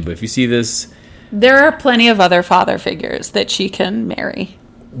 but if you see this. There are plenty of other father figures that she can marry.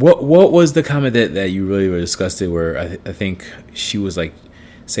 What was the comment that you really were disgusted? Where I think she was like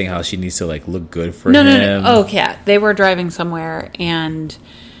saying how she needs to like look good for him. No. Oh yeah, they were driving somewhere and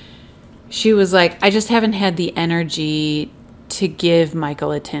she was like, "I just haven't had the energy to give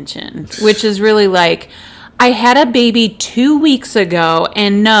Michael attention," which is really like, I had a baby 2 weeks ago,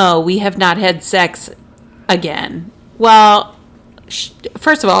 and no, we have not had sex again. Well,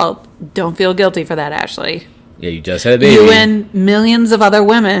 first of all, don't feel guilty for that, Ashley. Yeah, you just had a baby. You and millions of other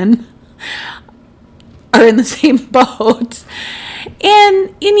women are in the same boat.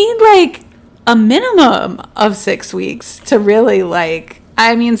 And you need like a minimum of 6 weeks to really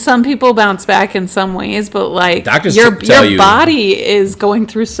some people bounce back in some ways, but like doctors your body is going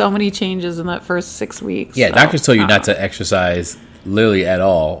through so many changes in that first 6 weeks. Yeah, so, doctors tell you not to exercise literally at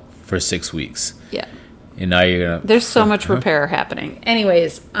all for 6 weeks. Yeah. And now you're gonna. There's so much repair happening.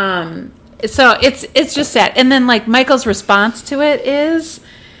 Anyways, so it's just sad. And then like Michael's response to it is,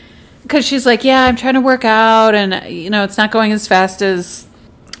 because she's like, yeah, I'm trying to work out, and it's not going as fast as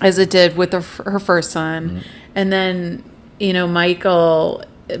it did with her first son. Mm-hmm. And then Michael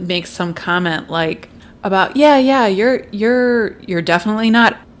makes some comment like about you're definitely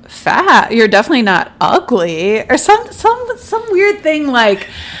not fat, you're definitely not ugly, or some weird thing like.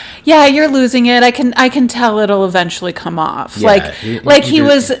 Yeah, you're losing it. I can tell it'll eventually come off. Yeah,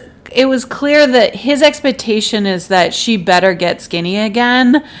 it was clear that his expectation is that she better get skinny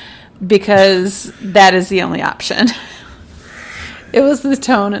again because that is the only option. It was the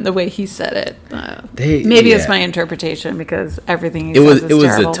tone and the way he said it. Maybe it's my interpretation because everything he says is terrible.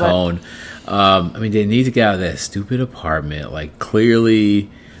 It was the tone. They need to get out of that stupid apartment, like clearly,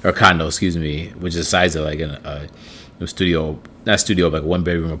 or condo, excuse me, which is the size of like a studio. Not studio, like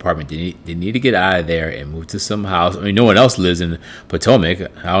 1-bedroom apartment. They need to get out of there and move to some house. No one else lives in Potomac.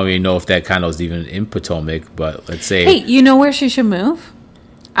 I don't even know if that condo is even in Potomac, but let's say. Hey, you know where she should move?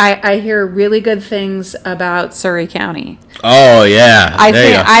 I hear really good things about Surrey County. Oh yeah, I there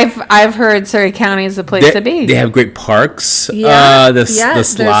you think go. I've heard Surrey County is the place to be. They have great parks. Yeah, The there's slide,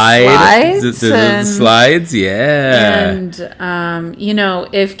 slides the and- slides. Yeah, And you know,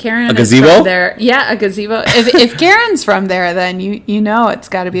 if Karen A is gazebo? from there, yeah, a gazebo. If Karen's from there, then you know it's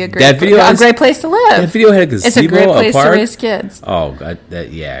got to be a That video has- great place to live. that video had a gazebo. It's a great place to park. raise kids. Oh God,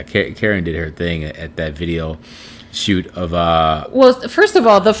 yeah. Karen did her thing at that video shoot of Well, first of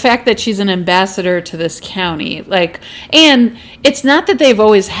all, the fact that she's an ambassador to this county, like, and it's not that they've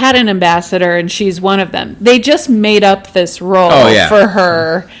always had an ambassador and she's one of them. They just made up this role Oh, yeah. for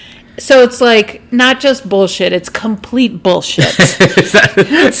her. So it's like not just bullshit, it's complete bullshit.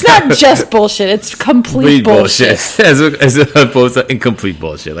 It's not just bullshit, it's complete bullshit. as opposed to incomplete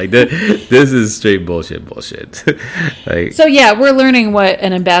bullshit. Like this is straight bullshit. Like So yeah, we're learning what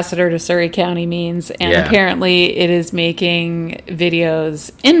an ambassador to Surrey County means, and Yeah. apparently it is making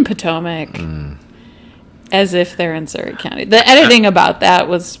videos in Potomac as if they're in Surrey County. The editing about that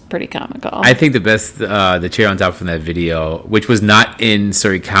was pretty comical. I think the best, the cherry on top from that video, which was not in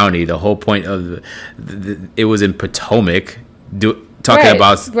Surrey County. The whole point of it was in Potomac, talking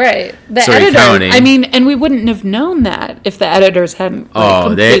about right the Surrey editor. County. I mean, and we wouldn't have known that if the editors hadn't. Like, Oh,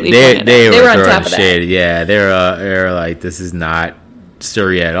 completely they pointed it out. were on throwing top of that. shade. Yeah, they're like, this is not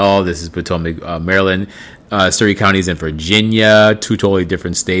Surrey at all. This is Potomac, Maryland. Surrey counties in Virginia, two totally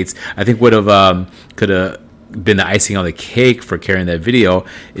different states. I think would have could have been the icing on the cake for carrying that video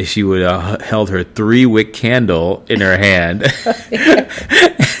if she would have held her 3-wick candle in her hand.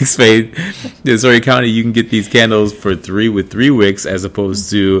 Explain, in Surrey County, you can get these candles for 3 wicks as opposed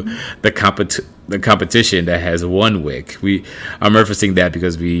to the competition that has 1 wick. I'm referencing that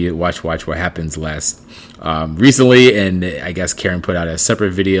because we watched What Happens last recently, and I guess Karen put out a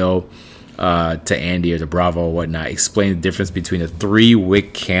separate video to Andy or to Bravo or whatnot, explain the difference between a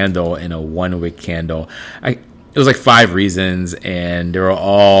 3-wick candle and a 1-wick candle. It was like 5 reasons, and they were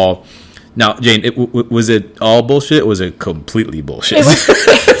all. Now, Jane, was it all bullshit? Or was it completely bullshit?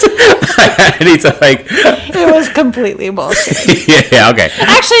 I need to It was completely bullshit. yeah, okay.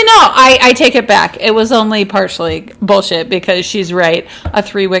 Actually, no, I take it back. It was only partially bullshit because she's right. A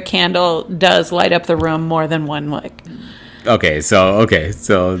 3-wick candle does light up the room more than 1 wick. Okay, so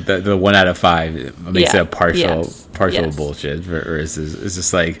the 1 out of 5 makes it a partial Yes. bullshit versus it's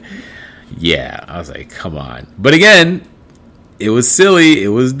just like, yeah, I was like, come on. But again, it was silly, it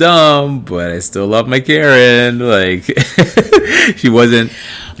was dumb, but I still love my Karen. Like she wasn't.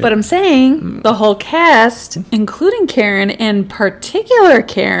 But I'm saying the whole cast, including Karen, in particular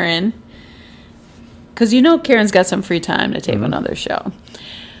Karen, because you know Karen's got some free time to tape another show.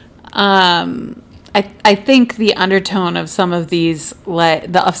 I think the undertone of some of these,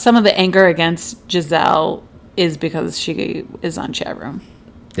 some of the anger against Giselle is because she is on chat room.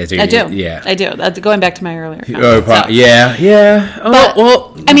 I do. Yeah. I do. That's going back to my earlier Oh, comment. So- yeah. But,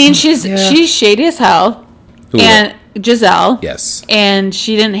 well, I mean, she's shady as hell. Who? And Giselle. Yes. And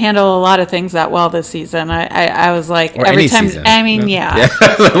she didn't handle a lot of things that well this season. I was like, Or every any time. season. I mean, yeah.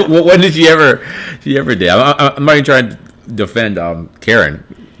 When did she ever did? I'm not even trying to defend Karen.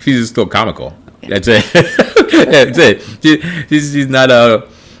 She's just still comical. That's it. That's it. She's not a.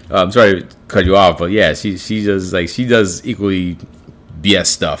 I'm sorry to cut you off, but yeah, she does equally BS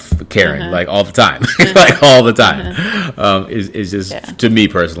stuff. Karen, like all the time, like all the time. Is just to me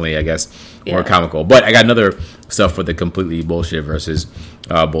personally, I guess, more comical. But I got another stuff for the completely bullshit versus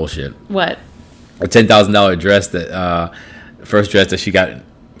bullshit. What? A $10,000 dress that first dress that she got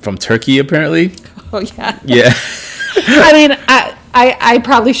from Turkey, apparently. Oh, yeah. Yeah. I mean, I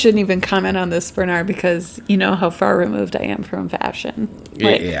probably shouldn't even comment on this, Bernard, because you know how far removed I am from fashion.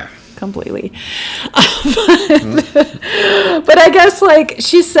 Like, Yeah. completely. But I guess like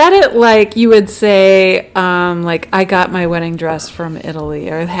she said it like you would say, like I got my wedding dress from Italy,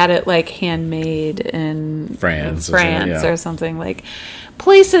 or had it like handmade in France or something, like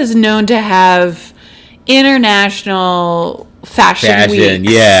places known to have international fashion weeks,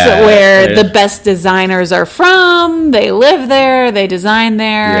 where the best designers are from. They live there, they design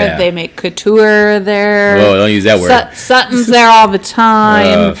there, they make couture there. Whoa, don't use that word. Sutton's there all the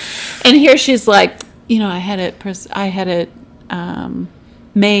time. And here she's like, you know, I had it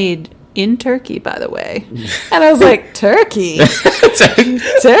made in Turkey, by the way. And I was like, Turkey?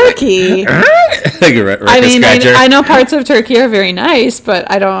 Turkey? I mean, I know parts of Turkey are very nice, but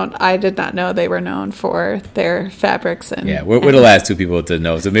I did not know they were known for their fabrics. And yeah, we're the last two people to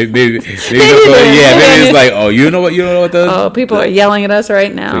know. So maybe it's like, oh, you know what the... Oh, people are yelling at us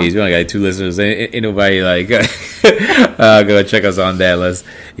right now. Please, we only got 2 listeners. Ain't nobody like... Go check us on that.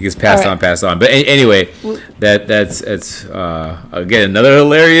 You can pass on. But anyway, that's again another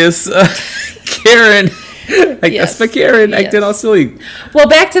hilarious Karen. That's my Karen acting all silly. Well,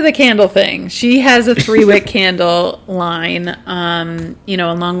 back to the candle thing. She has a 3-wick candle line.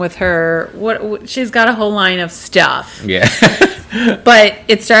 Along with her, what she's got a whole line of stuff. Yeah. But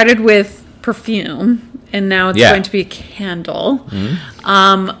it started with perfume. And now it's going to be a candle.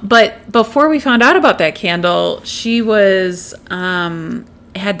 Mm-hmm. But before we found out about that candle, she was had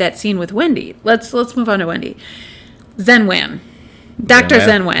that scene with Wendy. Let's move on to Wendy. Zen Wan. Dr.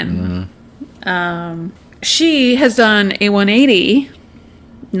 Zen Wan. Mm-hmm. She has done a 180,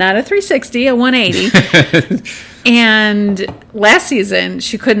 not a 360, a 180. And last season,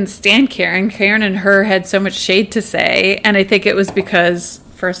 she couldn't stand Karen. Karen and her had so much shade to say. And I think it was because,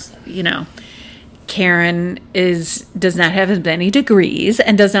 first, Karen does not have as many degrees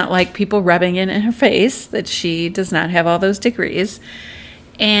and does not like people rubbing it in her face that she does not have all those degrees.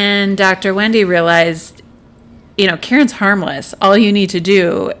 And Dr. Wendy realized, Karen's harmless. All you need to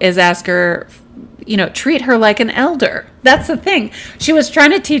do is ask her, treat her like an elder. That's the thing. She was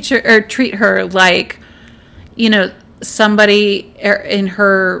trying to teach her or treat her like, somebody in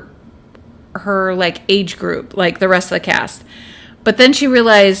her like age group, like the rest of the cast. But then she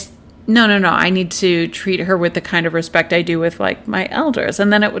realized, no, I need to treat her with the kind of respect I do with like my elders.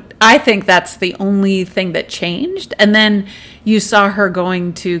 And then I think that's the only thing that changed. And then you saw her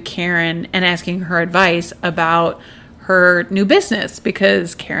going to Karen and asking her advice about her new business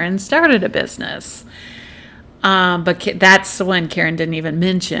because Karen started a business. But that's when Karen didn't even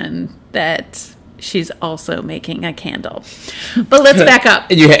mention that she's also making a candle. But let's back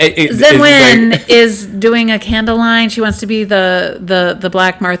up. Zen Wan is doing a candle line. She wants to be the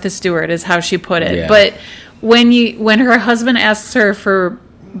Black Martha Stewart is how she put it. Yeah. But when her husband asks her for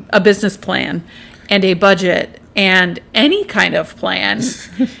a business plan and a budget and any kind of plan,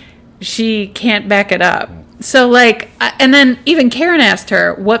 she can't back it up. So and then even Karen asked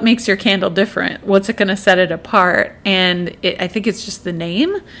her, what makes your candle different? What's it going to set it apart? And I think it's just the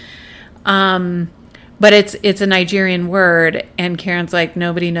name. But it's a Nigerian word, and Karen's like,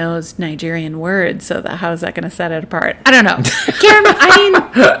 nobody knows Nigerian words, so how is that going to set it apart? I don't know. Karen,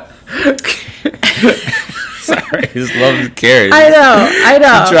 sorry, I just love Karen. I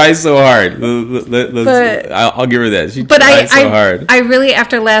know. She tries so hard. I'll give her that. She tries so hard. I really,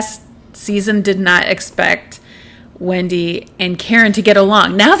 after last season, did not expect Wendy and Karen to get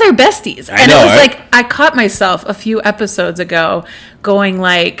along. Now they're besties. And it was like, I caught myself a few episodes ago going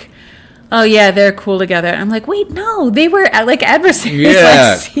like, oh yeah, they're cool together. And I'm like, wait, no, they were like adversaries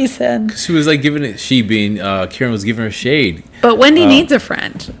last season. She was like Karen was giving her shade. But Wendy needs a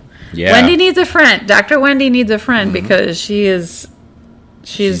friend. Yeah. Wendy needs a friend. Dr. Wendy needs a friend because she's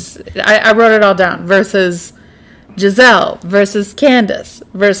I wrote it all down. Versus Giselle, versus Candace,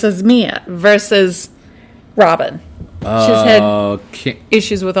 versus Mia, versus Robin. She's had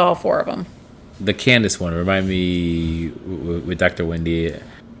issues with all 4 of them. The Candace one, remind me with Dr. Wendy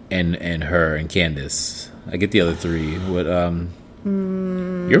and her and Candace. I get the other 3. What?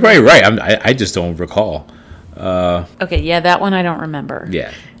 You're probably right. I just don't recall. Okay, yeah, that one I don't remember.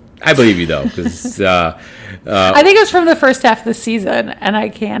 Yeah, I believe you though, because I think it was from the first half of the season, and I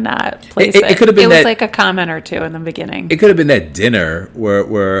cannot place it. It could have been. It was like a comment or 2 in the beginning. It could have been that dinner where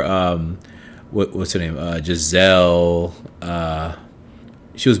what's her name? Giselle.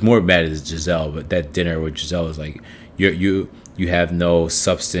 She was more mad at Giselle, but that dinner where Giselle was like, You have no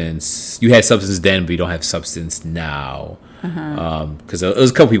substance. You had substance then, but you don't have substance now. Because it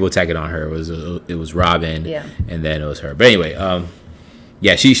was a couple people attacking on her. It was Robin, and then it was her. But anyway,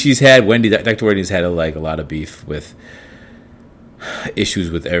 she's had Dr. Wendy's had a lot of beef with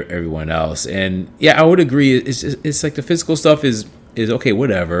issues with everyone else, and I would agree. It's like the physical stuff is okay,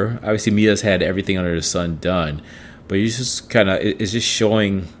 whatever. Obviously, Mia's had everything under the sun done, but you just kind of it's just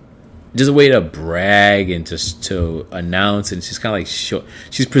showing. Just a way to brag and just to announce, and she's kind of like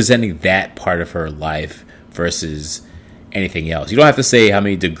she's presenting that part of her life versus anything else. You don't have to say how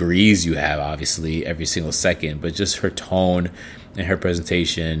many degrees you have, obviously, every single second, but just her tone and her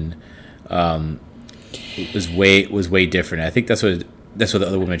presentation was way different. I think that's what the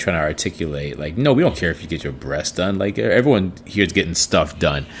other women are trying to articulate. Like, no, we don't care if you get your breasts done. Like, everyone here is getting stuff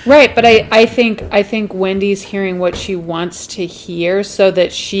done. Right, but I think Wendy's hearing what she wants to hear so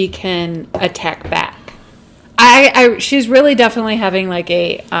that she can attack back. She's really definitely having like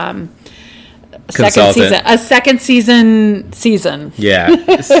a Consultant. A second season. Yeah.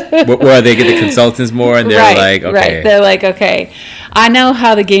 Where they get the consultants more and they're like, okay. Right. They're like, okay, I know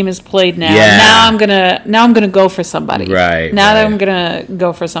how the game is played now. Yeah. Now I'm gonna go for somebody. Right. Now that I'm gonna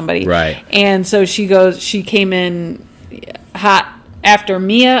go for somebody. Right. And so she came in hot after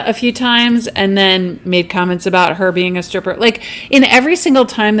Mia a few times and then made comments about her being a stripper. Like, in every single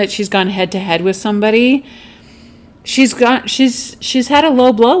time that she's gone head to head with somebody, she's had a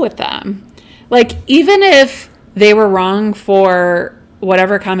low blow with them. Like, even if they were wrong for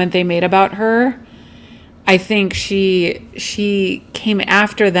whatever comment they made about her, I think she came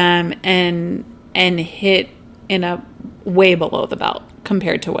after them and hit in a way below the belt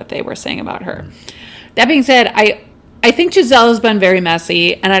compared to what they were saying about her. That being said, I think Giselle has been very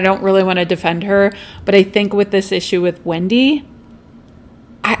messy, and I don't really want to defend her, but I think with this issue with Wendy,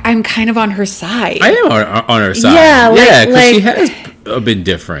 I'm kind of on her side. I am on her side. Yeah, because she has been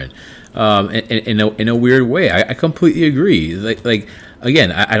different in a weird way. I completely agree. Like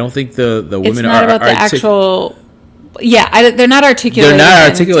again, I don't think the women it's not are about the actual. Yeah, they're not articulating. They're not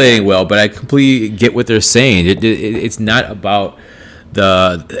articulating well, but I completely get what they're saying. It's not about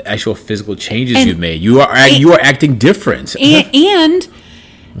the actual physical changes you've made. You are acting different. And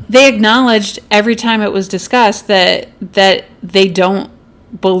they acknowledged every time it was discussed that they don't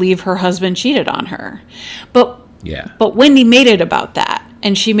believe her husband cheated on her. But Wendy made it about that,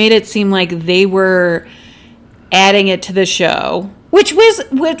 and she made it seem like they were adding it to the show, which was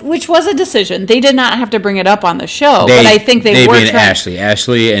a decision. They did not have to bring it up on the show, but I think they were trying.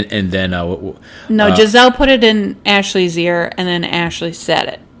 Ashley, and then Giselle put it in Ashley's ear, and then Ashley said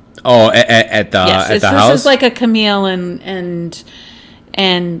it. Oh, at the house. This is like a Camille and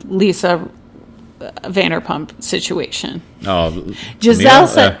Lisa Vanderpump situation. Oh, Giselle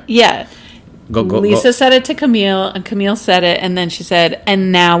said, Go, Lisa said it to Camille, and Camille said it, and then she said,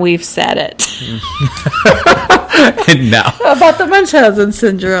 and now we've said it. And now. About the Munchausen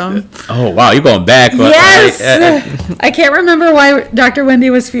syndrome. Oh, wow, you're going back. Yes! I can't remember why Dr. Wendy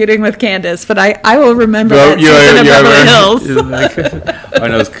was feuding with Candace, but I will remember that season of Beverly Hills. I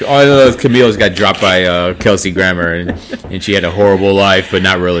know those Camille's got dropped by Kelsey Grammer, and she had a horrible life, but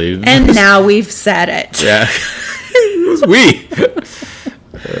not really. And now we've said it. Yeah. Who's we?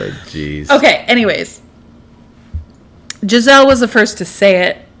 Oh, jeez. Okay, anyways. Giselle was the first to say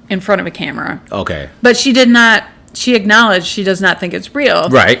it in front of a camera. Okay. But she acknowledged she does not think it's real.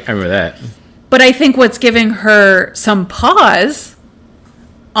 Right, I remember that. But I think what's giving her some pause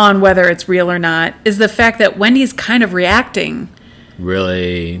on whether it's real or not is the fact that Wendy's kind of reacting.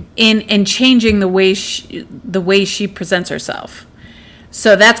 Really? In changing the way she presents herself.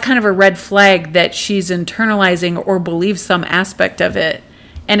 So that's kind of a red flag that she's internalizing or believes some aspect of it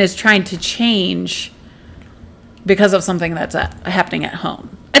and is trying to change because of something that's happening at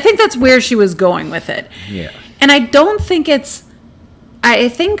home. I think that's where she was going with it. Yeah. And I don't think I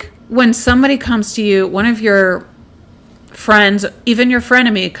think when somebody comes to you, one of your friends, even your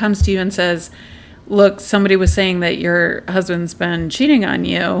frenemy, comes to you and says, look, somebody was saying that your husband's been cheating on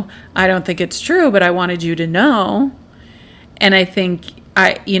you. I don't think it's true, but I wanted you to know. And I think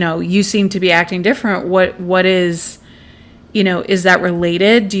you seem to be acting different. What is, is that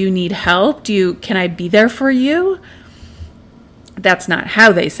related? Do you need help? Can I be there for you? That's not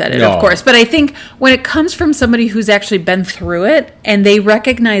how they said it, of course. But I think when it comes from somebody who's actually been through it and they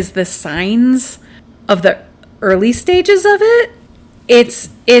recognize the signs of the early stages of it,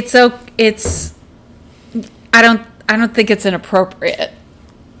 I don't think it's inappropriate.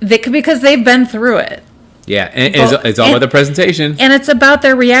 Because they've been through it. Yeah, and it's all about the presentation. And it's about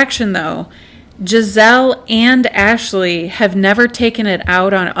their reaction, though. Giselle and Ashley have never taken it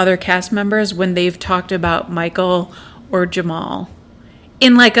out on other cast members when they've talked about Michael or Jamal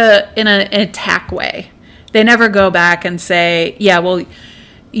in an attack way. They never go back and say, yeah, well,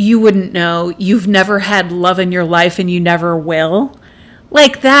 you wouldn't know. You've never had love in your life and you never will.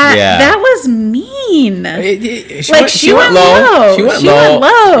 Like that. Yeah. That was mean. She went low. She went low.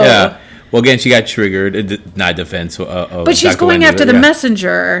 Yeah. Well, again, she got triggered. Not defense. But she's going after the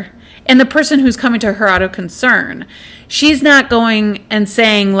messenger and the person who's coming to her out of concern. She's not going and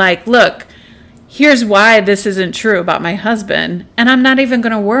saying, like, look, here's why this isn't true about my husband. And I'm not even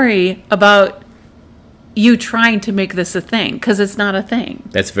going to worry about you trying to make this a thing, because it's not a thing.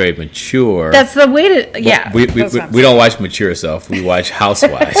 That's very mature. That's the way to, yeah. We don't watch mature stuff. We watch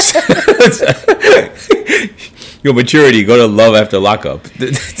Housewives. Your maturity, go to Love After Lockup.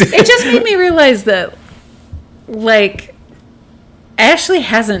 It just made me realize that, like, Ashley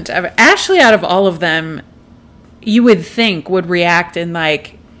out of all of them, you would think would react in,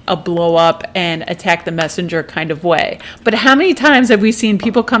 like, a blow up and attack the messenger kind of way. But how many times have we seen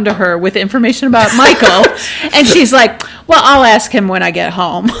people come to her with information about Michael and she's like, well, I'll ask him when I get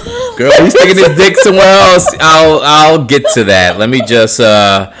home. Girl, he's taking his dick somewhere else. I'll get to that. Let me just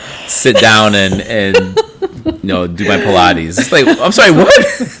sit down and do my Pilates. It's like, I'm sorry, what?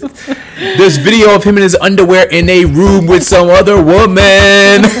 There's video of him in his underwear in a room with some other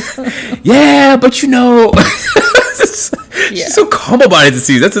woman. Yeah, but she's so calm about it.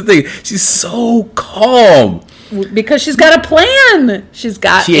 That's the thing. She's so calm. Because she's got a plan. She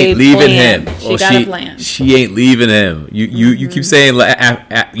ain't leaving him. She got a plan. She ain't leaving him. You keep saying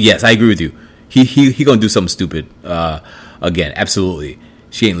yes, I agree with you. He gonna do something stupid again. Absolutely,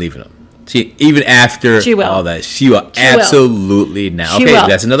 she ain't leaving him. Even after all that, she will absolutely now. Okay,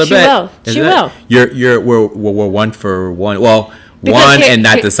 that's another bet. She will. We're 1 for 1. Well, and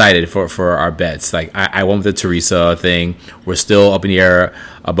not decided for our bets. Like I went with the Teresa thing. We're still up in the air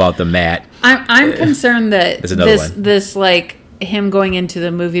about the Matt. I'm concerned that this like him going into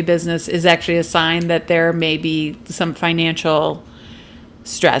the movie business is actually a sign that there may be some financial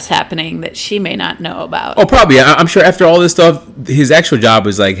stress happening that she may not know about. Oh, probably. I'm sure after all this stuff, his actual job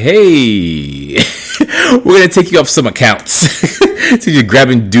was like, hey, we're going to take you off some accounts. So you're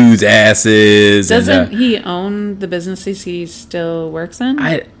grabbing dudes' asses. Doesn't he own the business he still works in?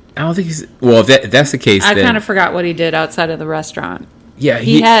 I don't think he's... Well, if that's the case, I kind of forgot what he did outside of the restaurant. Yeah,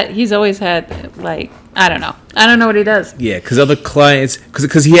 he's always had, like, I don't know what he does. Yeah, because other clients...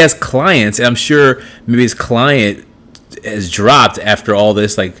 Because he has clients, and I'm sure maybe his client has dropped after all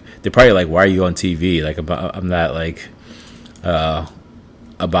this. Like, they're probably like, why are you on TV? Like, I'm not, like...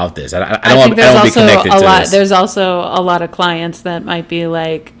 about this. I don't want to be connected to this. There's also a lot of clients that might be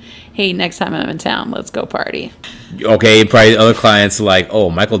like, hey, next time I'm in town, let's go party. Okay, probably other clients like, oh,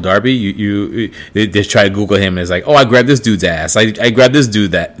 Michael Darby, they just try to Google him and it's like, oh, I grabbed this dude's ass. I grabbed this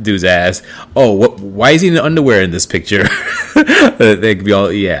dude's ass. Oh, why is he in underwear in this picture? They could be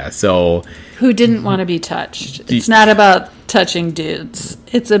all, so. Who didn't want to be touched? It's not about touching dudes.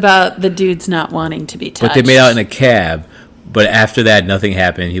 It's about the dudes not wanting to be touched. But they made out in a cab. But after that, nothing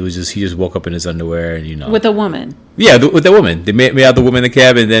happened. He just woke up in his underwear and with a woman. Yeah, with the woman. They made out the woman in the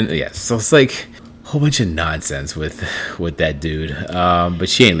cab, and then so it's like a whole bunch of nonsense with that dude. But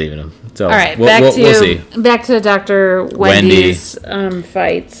she ain't leaving him. So all right, we'll see. Back to Dr. Wendy's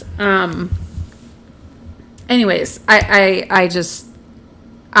fights. Anyways, I just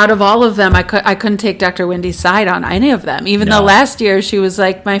out of all of them, I couldn't take Dr. Wendy's side on any of them. Even though last year she was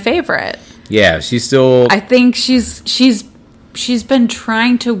like my favorite. Yeah, she's still. I think she's been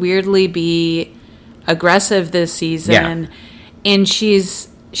trying to weirdly be aggressive this season, and she's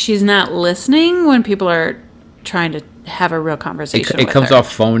not listening when people are trying to have a real conversation. It comes off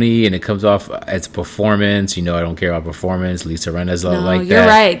phony, and it comes off as performance. I don't care about performance. Lisa Rinna's like that. You're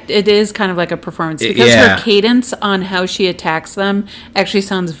right. It is kind of like a performance because her cadence on how she attacks them actually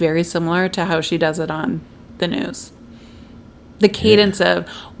sounds very similar to how she does it on the news. The cadence of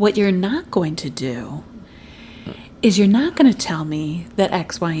what you're not going to do is you're not going to tell me that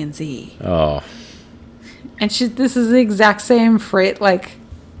X, Y, and Z. Oh. And this is the exact same freight, like...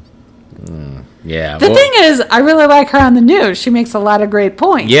 yeah. The thing is, I really like her on the news. She makes a lot of great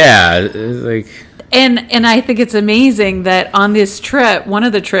points. Yeah, it's like... And I think it's amazing that on this trip, one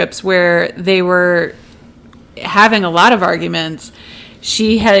of the trips where they were having a lot of arguments,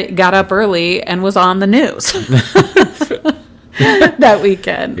 she had got up early and was on the news. That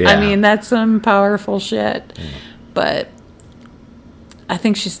weekend. Yeah. I mean, that's some powerful shit. But I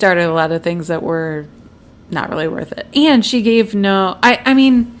think she started a lot of things that were not really worth it. And she gave I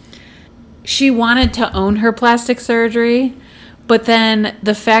mean, she wanted to own her plastic surgery, but then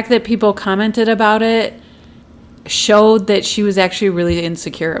the fact that people commented about it showed that she was actually really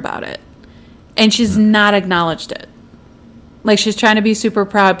insecure about it. And she's not acknowledged it. Like, she's trying to be super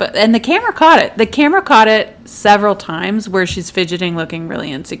proud, and the camera caught it. The camera caught it several times where she's fidgeting, looking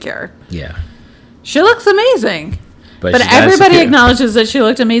really insecure. Yeah. She looks amazing. But everybody acknowledges that she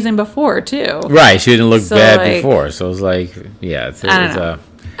looked amazing before, too. Right. She didn't look bad before. So it was like, yeah. I don't know.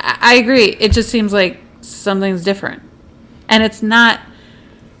 I agree. It just seems like something's different. And it's not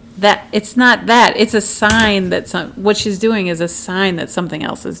that. It's a sign that what she's doing is a sign that something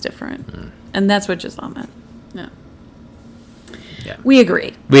else is different. And that's what Giselle meant. Yeah. Yeah. We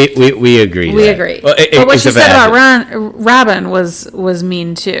agree. We agree. We agree. Well, but what she said about Robin was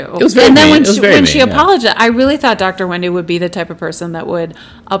mean too. It was very mean. And then when she apologized, I really thought Dr. Wendy would be the type of person that would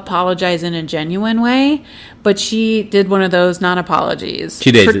apologize in a genuine way, but she did one of those non-apologies.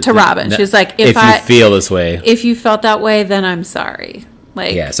 She did to Robin. She's like, if you feel this way, if you felt that way, then I'm sorry.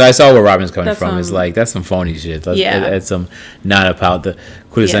 Like, Yeah, so I saw where Robin's coming That's from. It's some- like, that's some phony shit. Yeah. That's some the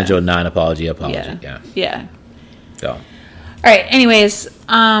quintessential non-apology apology. yeah. Yeah. Yeah. So, All right. Anyways,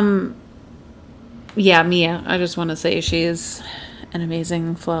 yeah, Mia. I just want to say she is an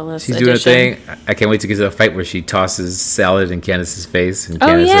amazing, flawless. she's doing a addition. thing. I can't wait to get to the fight where she tosses salad in Candace's face. And Oh,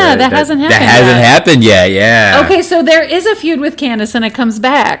 Candace, yeah, that hasn't happened That hasn't yet. happened yet, yeah. Okay, so there is a feud with Candace, and it comes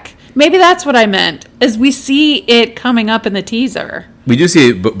back. Maybe that's what I meant. Is we see it coming up in the teaser, We do see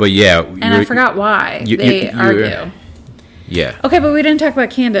it, but yeah. and I forgot why they argue. Yeah. Okay, but we didn't talk about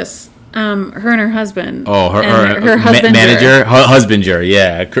Candace. Her and her husband. Oh, And her husband manager, husbander,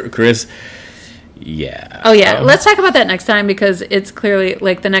 yeah. Chris, yeah. Oh yeah, let's talk about that next time because it's clearly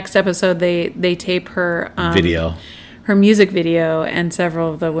like the next episode they tape her Video. her music video, and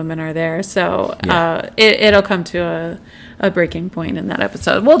several of the women are there. So Yeah. it'll come to a breaking point in that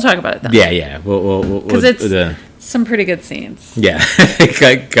episode. We'll talk about it then. Yeah. Because it's some pretty good scenes. yeah,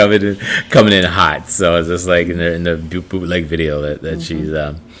 coming in hot. So it's just like in the bootleg video that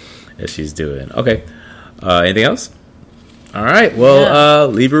she's doing. Okay. Anything else? All right. Well,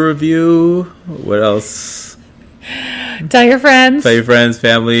 leave a review. What else? Tell your friends. Tell your friends,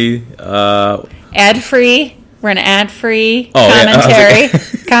 family. Ad free. We're an ad free Oh, yeah.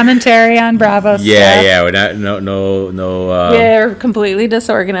 commentary on Bravo. Yeah, stuff. yeah. We're not no. We're completely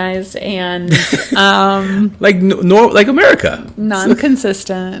disorganized and Like like America.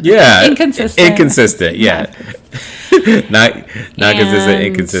 non-consistent. Yeah, Inconsistent. Yeah, not consistent. And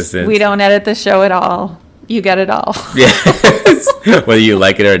Inconsistent. We don't edit the show at all. You get it all. Yeah, whether you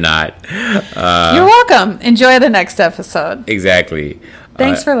like it or not. You're welcome. Enjoy the next episode. Exactly.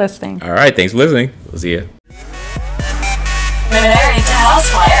 Thanks for listening. All right. Thanks for listening. We'll see you. Married to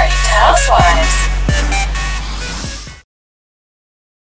Housewives.